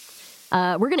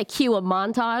 We're going to cue a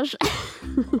montage.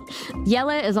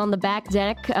 Yella is on the back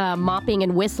deck, mopping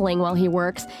and whistling while he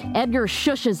works. Edgar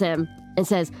shushes him and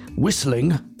says,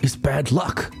 Whistling is bad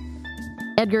luck.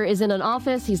 Edgar is in an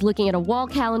office. He's looking at a wall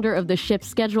calendar of the ship's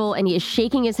schedule, and he is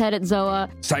shaking his head at Zoa.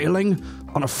 Sailing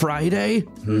on a Friday?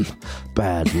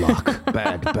 Bad luck.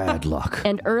 Bad luck.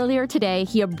 And earlier today,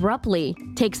 he abruptly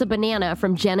takes a banana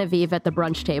from Genevieve at the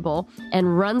brunch table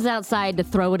and runs outside to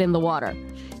throw it in the water.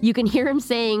 You can hear him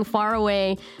saying far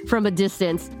away from a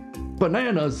distance,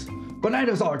 Bananas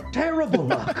are terrible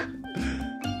luck.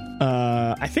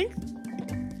 I think,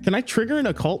 can I trigger an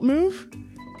occult move?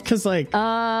 Because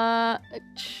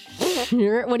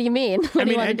sure. What do you mean?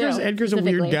 Edgar's a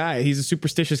weird guy. He's a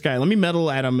superstitious guy. Let me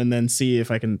meddle at him and then see if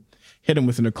I can hit him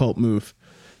with an occult move.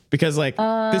 Because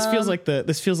this feels like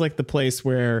the place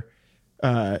where,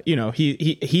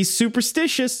 he's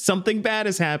superstitious. Something bad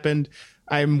has happened.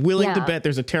 I'm willing to bet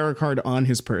there's a tarot card on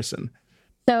his person.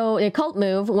 So, occult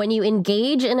move, when you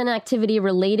engage in an activity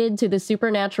related to the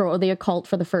supernatural or the occult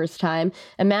for the first time,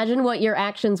 imagine what your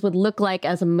actions would look like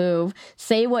as a move,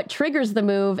 say what triggers the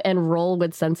move, and roll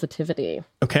with sensitivity.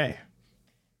 Okay.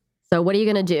 So, what are you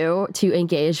going to do to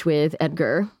engage with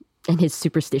Edgar and his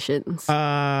superstitions?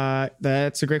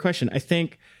 That's a great question. I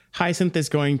think Hyacinth is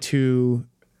going to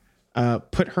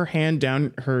put her hand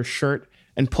down her shirt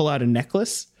and pull out a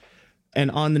necklace. And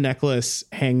on the necklace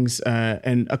hangs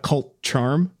an occult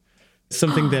charm,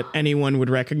 something that anyone would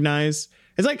recognize.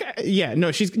 It's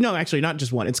actually not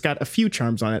just one. It's got a few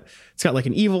charms on it. It's got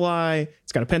an evil eye.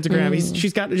 It's got a pentagram.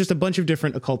 She's got just a bunch of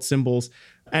different occult symbols.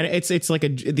 And it's like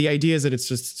the idea is that it's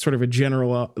just sort of a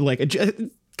general,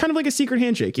 kind of like a secret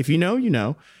handshake. If you know, you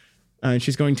know. And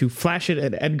she's going to flash it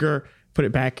at Edgar, put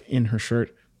it back in her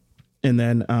shirt. And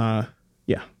then,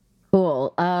 yeah.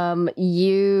 Cool.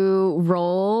 You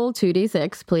roll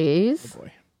 2d6, please. Oh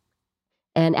boy.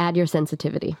 And add your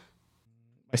sensitivity.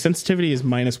 My sensitivity is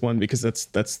 -1 because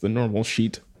that's the normal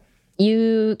sheet.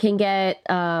 You can get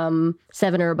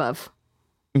 7 or above.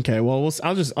 Okay, well,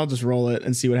 I'll just roll it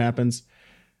and see what happens.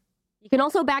 You can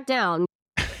also back down.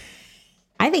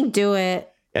 I think do it.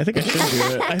 I think I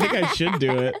should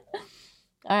do it.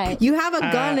 All right. You have a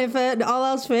gun if all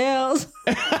else fails.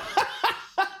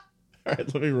 All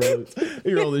right, let me roll this. Let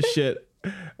me roll this shit.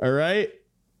 All right.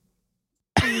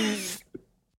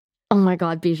 Oh my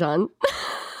God, Bijan.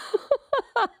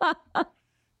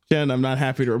 Jen, I'm not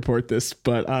happy to report this,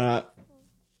 but I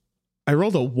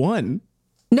rolled a 1.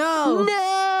 No.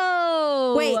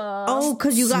 Wait. Oh,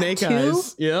 because you got Snake 2?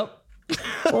 eyes. Yep.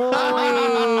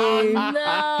 Oh,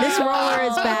 no. This roller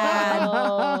is bad.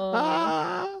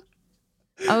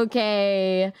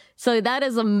 Okay, so that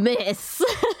is a miss.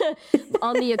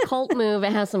 On the occult move,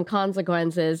 it has some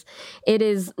consequences. It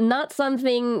is not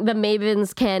something the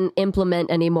Mavens can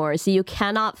implement anymore, so you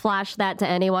cannot flash that to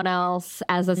anyone else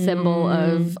as a symbol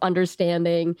of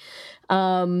understanding.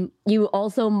 You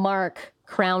also mark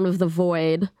Crown of the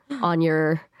Void on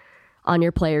your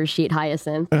player's sheet,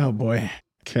 Hyacinth. Oh boy.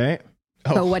 Okay.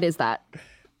 So what is that?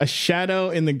 A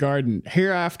shadow in the garden.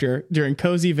 Hereafter, during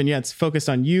cozy vignettes focused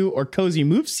on you or cozy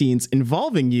move scenes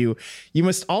involving you, you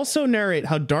must also narrate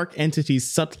how dark entities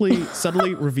subtly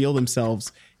reveal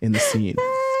themselves in the scene.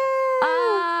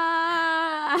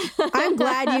 I'm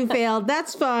glad you failed.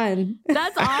 That's fun.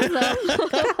 That's awesome.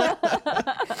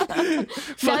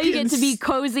 Now you get to be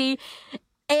cozy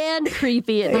and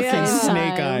creepy at the same time.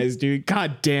 Snake eyes, dude.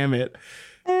 God damn it.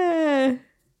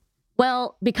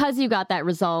 Well, because you got that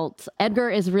result, Edgar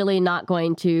is really not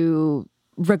going to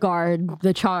regard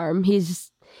the charm.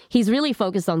 He's really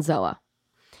focused on Zoa.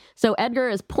 So Edgar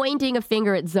is pointing a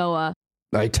finger at Zoa.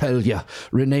 I tell ya,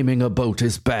 renaming a boat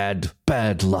is bad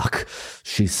luck.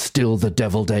 She's still the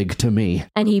deviled egg to me.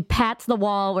 And he pats the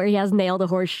wall where he has nailed a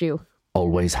horseshoe.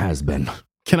 Always has been.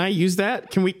 Can I use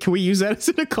that? Can we use that as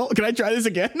an occult? Can I try this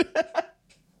again?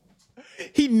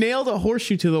 He nailed a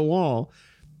horseshoe to the wall.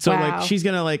 So she's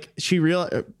gonna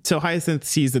so Hyacinth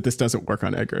sees that this doesn't work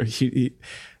on Edgar.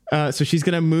 So she's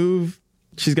gonna move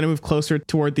She's going to move closer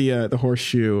toward the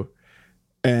horseshoe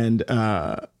and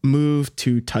move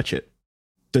to touch it.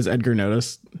 Does Edgar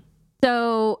notice?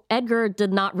 So Edgar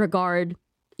did not regard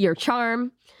your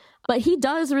charm, but he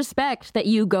does respect that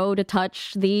you go to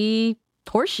touch the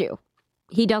horseshoe.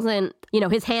 He doesn't,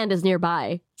 his hand is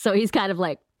nearby. So he's kind of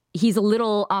like, he's a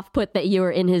little off-put that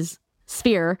you're in his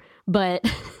sphere, but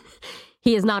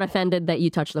he is not offended that you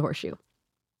touch the horseshoe.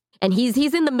 And he's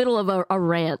in the middle of a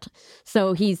rant,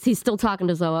 so he's still talking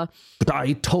to Zoa. But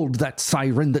I told that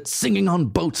siren that singing on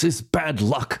boats is bad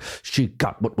luck. She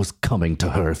got what was coming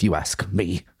to her, if you ask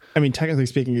me. I mean, technically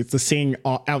speaking, it's the singing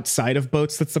outside of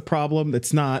boats that's the problem.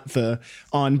 It's not the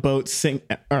on boats sing.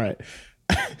 All right.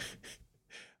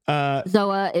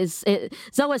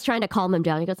 Zoa's trying to calm him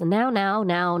down. He goes,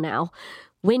 now.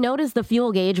 We noticed the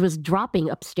fuel gauge was dropping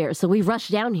upstairs, so we rushed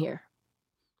down here.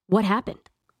 What happened?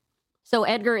 So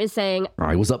Edgar is saying,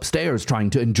 I was upstairs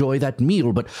trying to enjoy that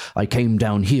meal, but I came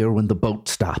down here when the boat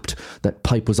stopped. That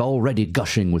pipe was already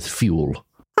gushing with fuel.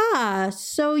 Ah,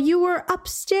 so you were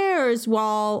upstairs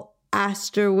while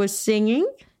Aster was singing?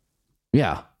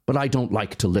 Yeah, but I don't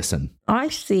like to listen. I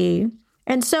see.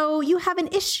 And so you have an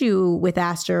issue with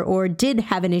Aster, or did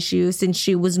have an issue since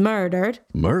she was murdered.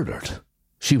 Murdered?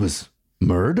 She was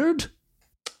murdered?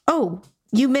 Oh,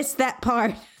 you missed that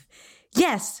part.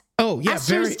 Yes. Oh, yeah.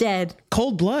 Aster's dead.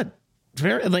 Cold blood.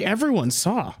 Very, like everyone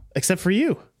saw, except for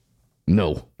you.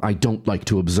 No, I don't like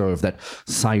to observe that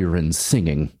siren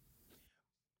singing.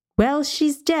 Well,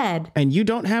 she's dead. And you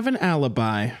don't have an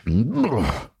alibi.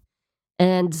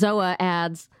 And Zoa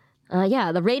adds,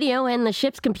 the radio and the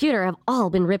ship's computer have all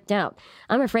been ripped out.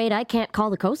 I'm afraid I can't call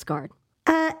the Coast Guard.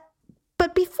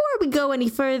 But before we go any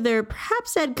further,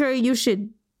 perhaps, Edgar, we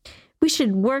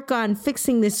should work on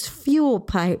fixing this fuel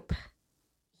pipe.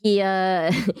 He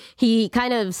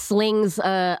kind of slings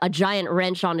a giant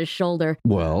wrench on his shoulder.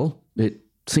 Well, it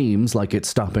seems like it's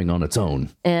stopping on its own.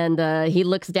 And he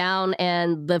looks down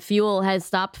and the fuel has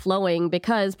stopped flowing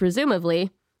because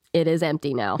presumably it is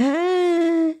empty now.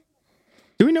 Do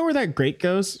we know where that grate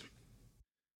goes?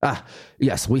 Ah,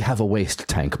 yes, we have a waste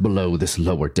tank below this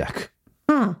lower deck.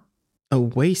 Huh. A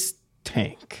waste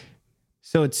tank.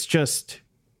 So it's just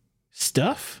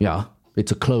stuff? Yeah,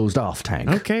 it's a closed-off tank.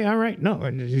 Okay, all right.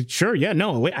 No, sure, yeah,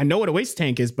 no. I know what a waste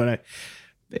tank is, but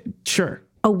sure.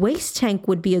 A waste tank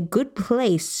would be a good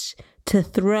place to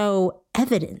throw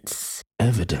evidence.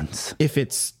 Evidence? If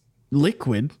it's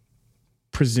liquid,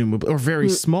 presumably, or very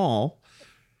small,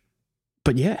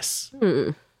 but yes.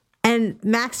 And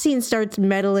Maxine starts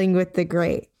meddling with the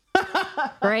grate.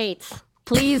 Great.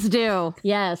 Please do.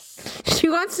 Yes. She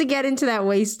wants to get into that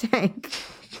waste tank.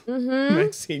 Mm-hmm.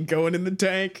 Maxine going in the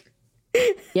tank.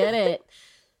 Get it.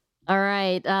 All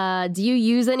right. Do you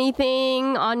use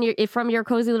anything from your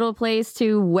cozy little place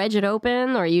to wedge it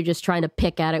open, or are you just trying to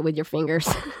pick at it with your fingers?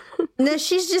 No,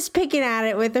 she's just picking at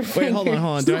it with her fingers. Wait,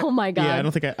 hold on. Oh my God. Yeah, I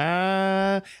don't think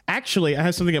actually, I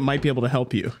have something that might be able to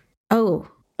help you. Oh.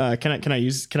 Can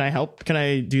I help? Can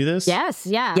I do this? Yes.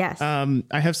 Yeah. Yes.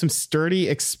 I have some sturdy,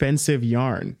 expensive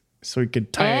yarn, so we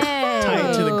could tie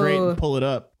it to the grate and pull it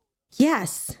up.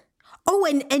 Yes. Oh,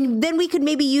 and then we could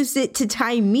maybe use it to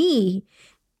tie me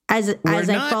as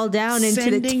I fall down into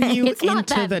the tank. You It's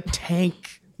not into that- the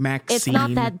tank, Maxine. It's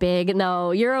not that big. No,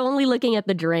 you're only looking at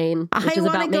the drain, which is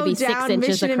about maybe 6 down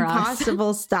inches Mission across.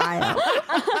 Impossible style.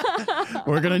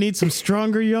 We're gonna need some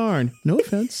stronger yarn. No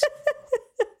offense.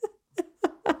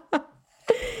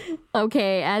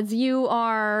 Okay, as you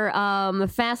are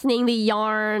fastening the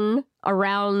yarn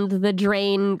around the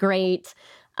drain grate,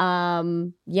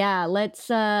 let's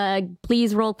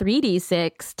please roll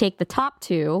 3d6, take the top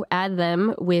 2, add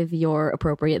them with your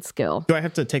appropriate skill. Do I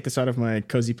have to take this out of my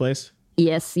cozy place?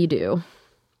 Yes, you do.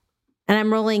 And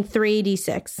I'm rolling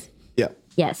 3d6. Yeah.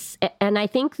 Yes, and I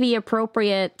think the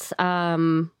appropriate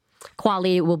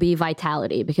quality will be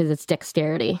vitality because it's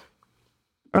dexterity.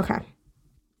 Okay.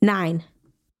 9.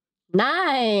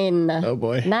 9. Oh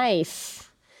boy. Nice.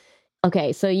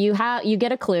 Okay, so you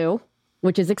get a clue,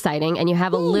 which is exciting, and you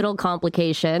have a little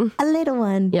complication. A little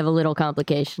one. You have a little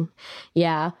complication.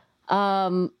 Yeah.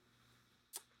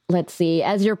 Let's see.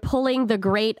 As you're pulling the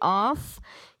grate off,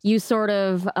 you sort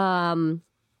of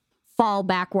fall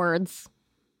backwards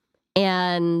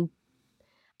and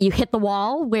you hit the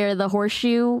wall where the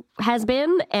horseshoe has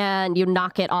been and you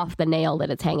knock it off the nail that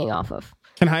it's hanging off of.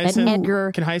 Can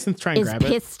Hyacinth try and Is grab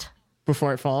pissed. it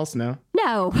before it falls? No.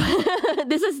 No,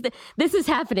 this is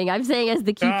happening. I'm saying as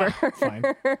the keeper. Fine.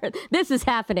 This is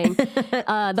happening.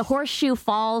 The horseshoe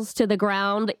falls to the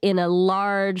ground in a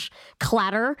large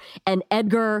clatter, and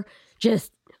Edgar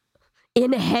just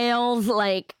inhales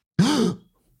like,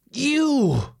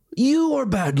 You are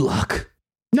bad luck.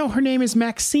 No, her name is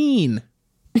Maxine.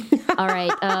 All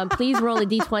right. Please roll a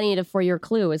d20 for your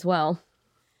clue as well.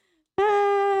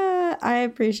 I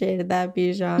appreciated that,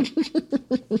 Bijan.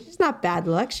 She's not bad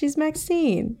luck. She's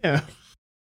Maxine. Yeah.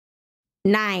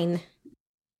 9.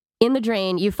 In the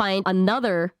drain, you find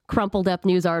another crumpled up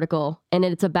news article, and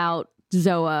it's about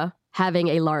Zoa having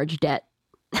a large debt.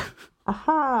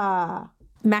 Aha.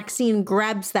 Maxine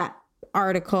grabs that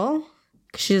article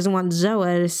because she doesn't want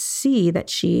Zoa to see that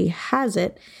she has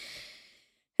it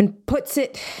and puts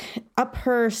it up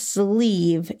her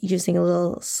sleeve using a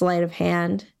little sleight of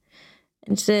hand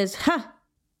and says,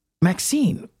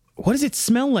 Maxine, what does it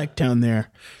smell like down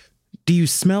there? Do you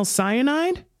smell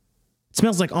cyanide? It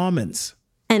smells like almonds.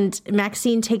 And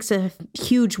Maxine takes a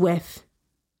huge whiff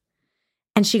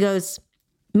and she goes,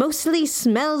 mostly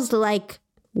smells like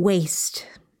waste.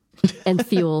 And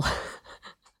fuel.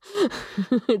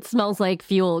 It smells like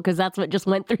fuel because that's what just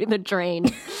went through the drain.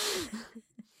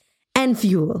 And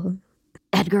fuel.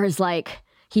 Edgar is like,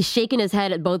 he's shaking his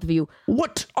head at both of you.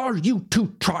 What are you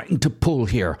two trying to pull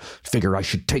here? Figure I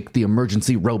should take the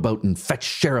emergency rowboat and fetch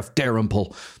Sheriff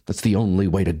Dalrymple. That's the only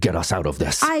way to get us out of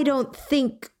this. I don't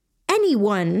think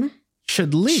anyone Should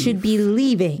be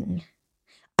leaving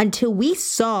until we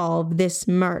solve this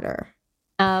murder.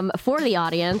 For the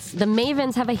audience, the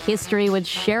Mavens have a history with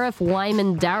Sheriff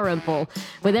Wyman Dalrymple.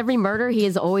 With every murder, he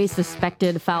is always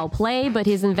suspected foul play, but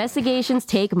his investigations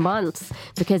take months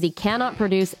because he cannot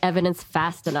produce evidence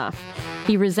fast enough.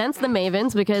 He resents the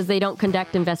Mavens because they don't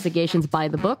conduct investigations by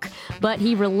the book, but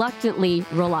he reluctantly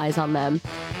relies on them.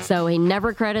 So he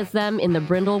never credits them in the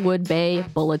Brindlewood Bay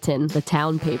Bulletin, the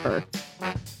town paper.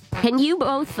 Can you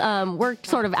both, we're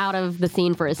sort of out of the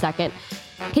scene for a second.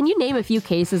 Can you name a few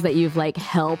cases that you've,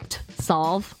 helped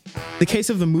solve? The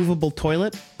case of the movable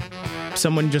toilet.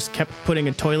 Someone just kept putting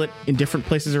a toilet in different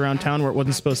places around town where it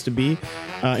wasn't supposed to be,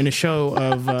 in a show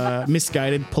of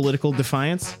misguided political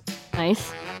defiance.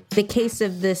 Nice. The case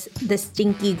of the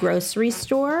stinky grocery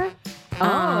store.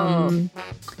 Oh.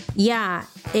 Yeah,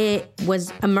 it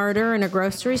was a murder in a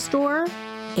grocery store,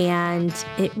 and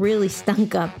it really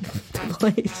stunk up the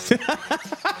place.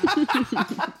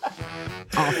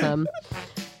 Awesome.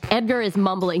 Edgar is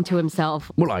mumbling to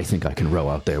himself. Well, I think I can row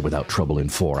out there without trouble in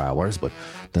 4 hours, but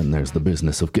then there's the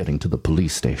business of getting to the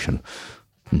police station.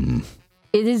 It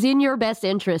is in your best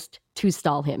interest to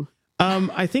stall him.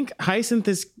 I think Hyacinth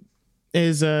is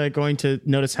going to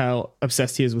notice how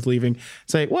obsessed he is with leaving.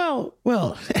 Say, well,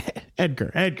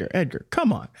 Edgar,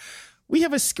 come on. We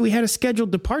had a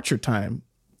scheduled departure time,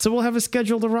 so we'll have a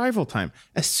scheduled arrival time.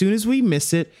 As soon as we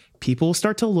miss it, people will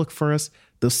start to look for us.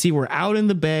 They'll see we're out in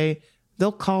the bay.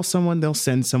 They'll call someone. They'll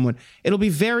send someone. It'll be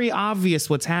very obvious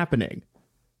what's happening.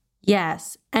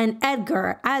 Yes. And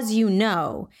Edgar, as you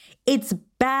know, it's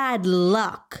bad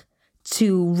luck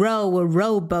to row a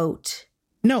rowboat.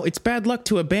 No, it's bad luck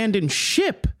to abandon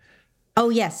ship. Oh,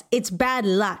 yes. It's bad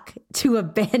luck to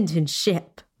abandon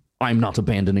ship. I'm not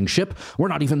abandoning ship. We're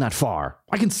not even that far.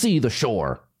 I can see the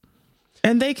shore.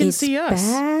 And they can see us.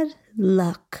 It's bad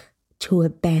luck to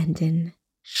abandon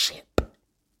ship.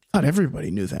 Not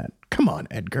everybody knew that. Come on,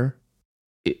 Edgar.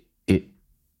 It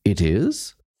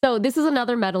is? So this is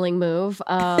another meddling move.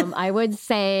 I would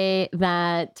say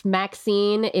that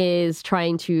Maxine is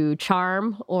trying to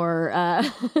charm or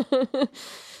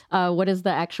what is the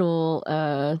actual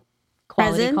quality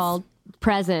Presence? called?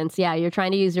 Presence. Yeah, you're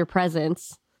trying to use your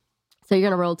presence. So you're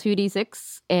going to roll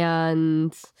 2d6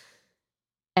 and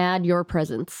add your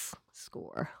presence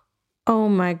score. Oh,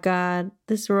 my God.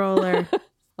 This roller.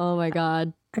 Oh, my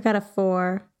God. I got a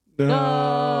 4.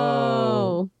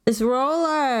 No. This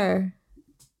roller.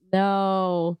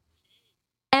 No.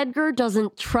 Edgar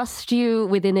doesn't trust you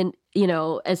within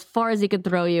as far as he could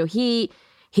throw you.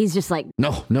 He's just like,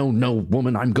 No,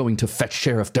 woman. I'm going to fetch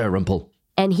Sheriff Dalrymple.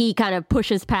 and he kind of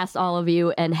pushes past all of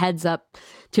you and heads up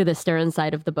to the stern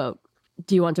side of the boat.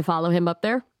 Do you want to follow him up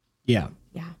there? Yeah.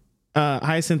 Yeah.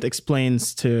 Hyacinth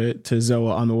explains to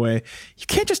Zoa on the way, you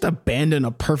can't just abandon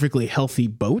a perfectly healthy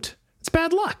boat. It's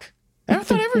bad luck. I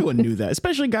thought everyone knew that,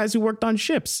 especially guys who worked on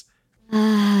ships.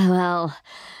 Well,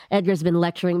 Edgar's been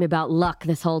lecturing me about luck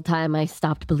this whole time. I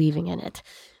stopped believing in it.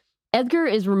 Edgar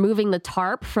is removing the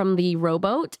tarp from the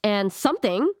rowboat, and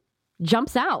something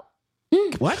jumps out.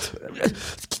 What?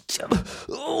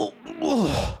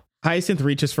 Hyacinth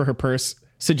reaches for her purse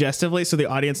suggestively so the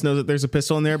audience knows that there's a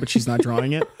pistol in there, but she's not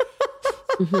drawing it.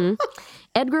 Mm-hmm.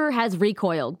 Edgar has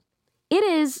recoiled. It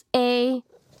is a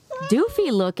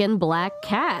doofy-looking black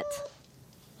cat.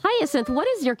 Hyacinth, what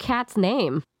is your cat's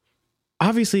name?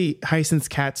 Obviously, Hyacinth's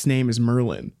cat's name is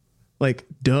Merlin. Like,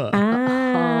 duh.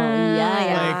 Yeah.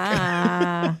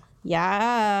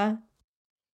 Yeah.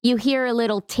 You hear a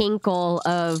little tinkle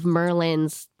of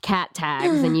Merlin's cat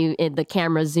tags, and the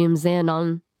camera zooms in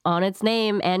on its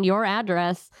name and your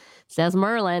address. It says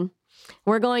Merlin.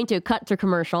 We're going to cut to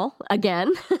commercial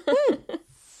again.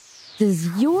 Does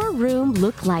your room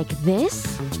look like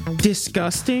this?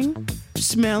 Disgusting?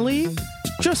 Smelly?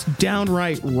 Just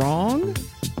downright wrong?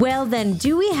 Well, then,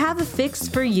 do we have a fix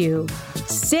for you?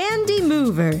 Sandy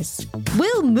Movers.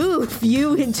 We'll move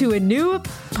you into a new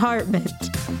apartment.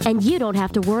 And you don't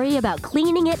have to worry about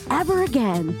cleaning it ever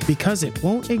again. Because it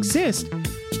won't exist.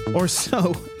 Or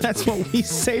so. That's what we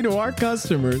say to our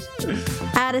customers.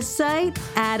 Out of sight,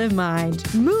 out of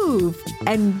mind. Move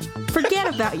and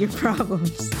forget about your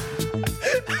problems.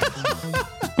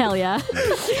 Hell yeah.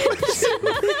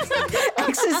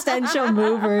 Existential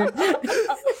mover.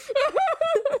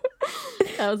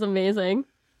 That was amazing.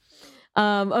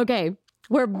 Okay,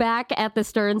 we're back at the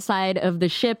stern side of the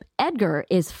ship. Edgar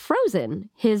is frozen,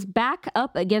 his back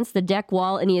up against the deck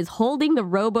wall, and he is holding the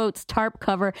rowboat's tarp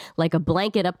cover like a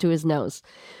blanket up to his nose.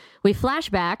 We flash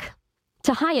back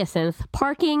to Hyacinth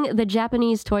parking the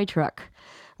Japanese toy truck.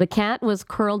 The cat was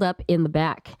curled up in the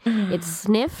back. It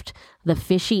sniffed the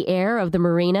fishy air of the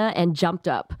marina and jumped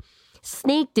up,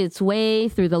 snaked its way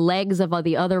through the legs of all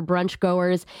the other brunch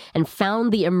goers, and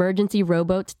found the emergency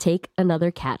rowboat to take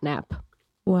another cat nap.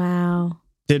 Wow.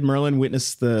 Did Merlin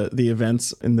witness the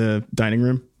events in the dining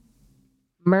room?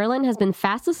 Merlin has been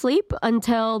fast asleep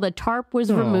until the tarp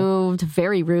was removed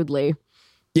very rudely.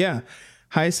 Yeah.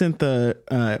 Hyacinth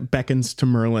beckons to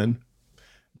Merlin,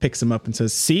 picks him up and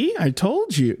says, "See, I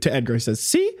told you." To Edgar, he says,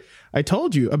 "See, I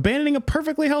told you. Abandoning a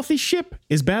perfectly healthy ship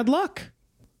is bad luck."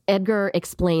 Edgar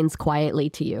explains quietly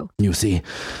to you. You see,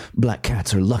 black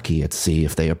cats are lucky at sea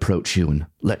if they approach you and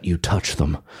let you touch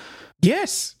them.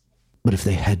 Yes. But if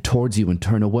they head towards you and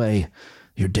turn away,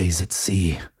 your days at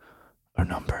sea are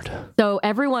numbered. So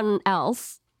everyone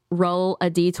else, roll a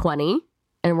d20,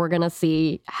 and we're going to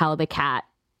see how the cat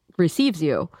receives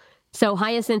you. So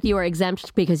Hyacinth, you are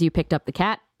exempt because you picked up the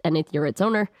cat, and you're its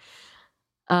owner.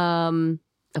 Okay, I'm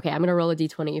going to roll a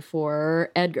d20 for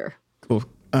Edgar. Cool.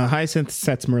 Hyacinth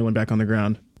sets Merlin back on the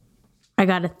ground. I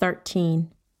got a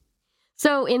 13.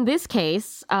 So in this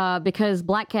case, because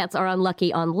black cats are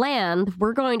unlucky on land,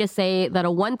 we're going to say that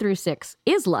a 1 through 6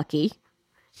 is lucky,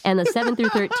 and a 7 through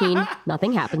 13,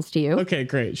 nothing happens to you. Okay,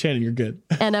 great. Shannon, you're good.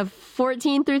 And a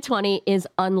 14 through 20 is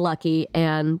unlucky,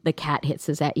 and the cat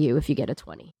hisses at you if you get a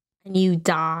 20. And you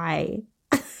die.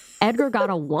 Edgar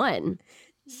got a 1.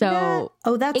 So No.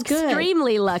 Oh, that's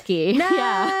extremely lucky. No.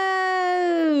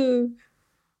 Yeah.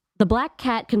 The black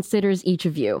cat considers each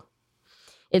of you.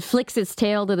 It flicks its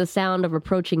tail to the sound of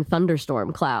approaching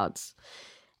thunderstorm clouds.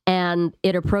 And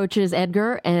it approaches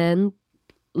Edgar and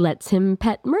lets him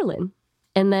pet Merlin.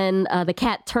 And then the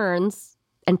cat turns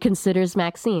and considers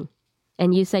Maxine.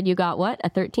 And you said you got what? A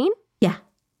 13? Yeah.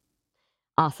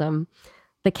 Awesome.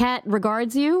 The cat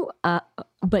regards you,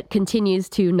 but continues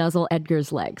to nuzzle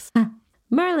Edgar's legs.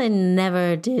 Merlin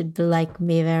never did like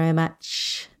me very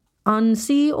much. On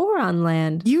sea or on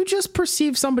land. You just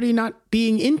perceive somebody not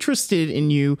being interested in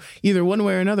you, either one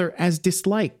way or another, as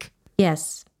dislike.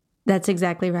 Yes, that's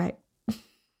exactly right.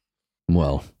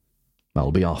 Well,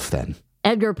 I'll be off then.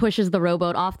 Edgar pushes the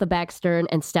rowboat off the back stern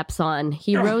and steps on.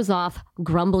 He rows off,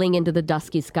 grumbling into the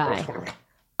dusky sky.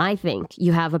 I think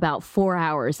you have about 4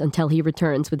 hours until he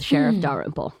returns with Sheriff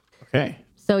Dalrymple. Okay.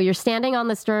 So you're standing on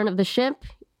the stern of the ship.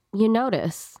 You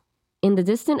notice, in the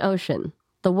distant ocean,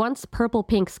 the once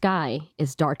purple-pink sky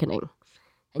is darkening,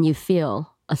 and you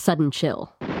feel a sudden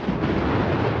chill.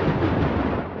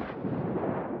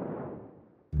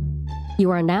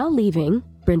 You are now leaving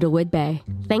Brindlewood Bay.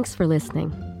 Thanks for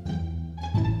listening.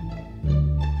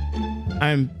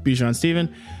 I'm Bijan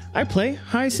Stephen. I play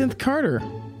Hyacinth Carter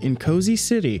in Cozy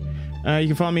City. You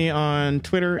can follow me on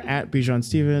Twitter at Bijan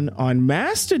Stephen, on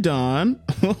Mastodon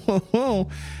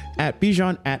at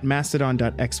Bijan at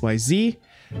mastodon.xyz,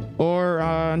 or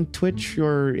on Twitch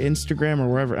or Instagram or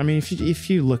wherever. I mean, if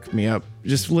you look me up,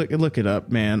 just look it up,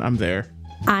 man. I'm there.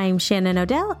 I'm Shannon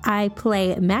Odell. I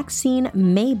play Maxine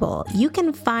Mabel. You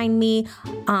can find me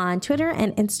on Twitter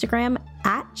and Instagram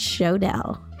at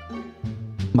Shodell.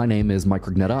 My name is Mike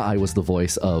Rignetta. I was the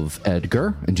voice of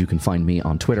Edgar, and you can find me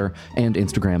on Twitter and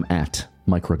Instagram at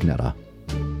Mike Rignetta.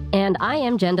 And I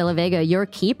am Jen De La Vega, your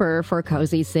keeper for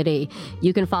Cozy City.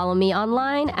 You can follow me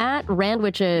online at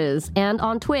Randwiches and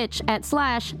on Twitch at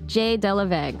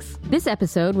 /JDelavegs. This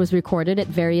episode was recorded at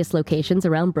various locations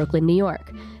around Brooklyn, New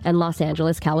York, and Los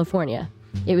Angeles, California.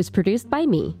 It was produced by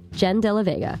me, Jen De La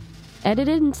Vega.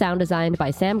 Edited and sound designed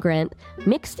by Sam Grant.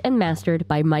 Mixed and mastered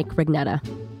by Mike Rignetta.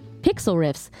 Pixel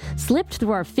Riffs slipped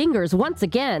through our fingers once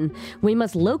again. We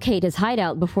must locate his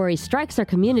hideout before he strikes our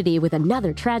community with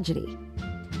another tragedy.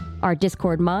 Our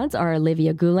Discord mods are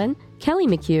Olivia Gulen, Kelly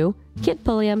McHugh, Kit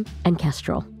Pulliam, and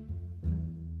Kestrel.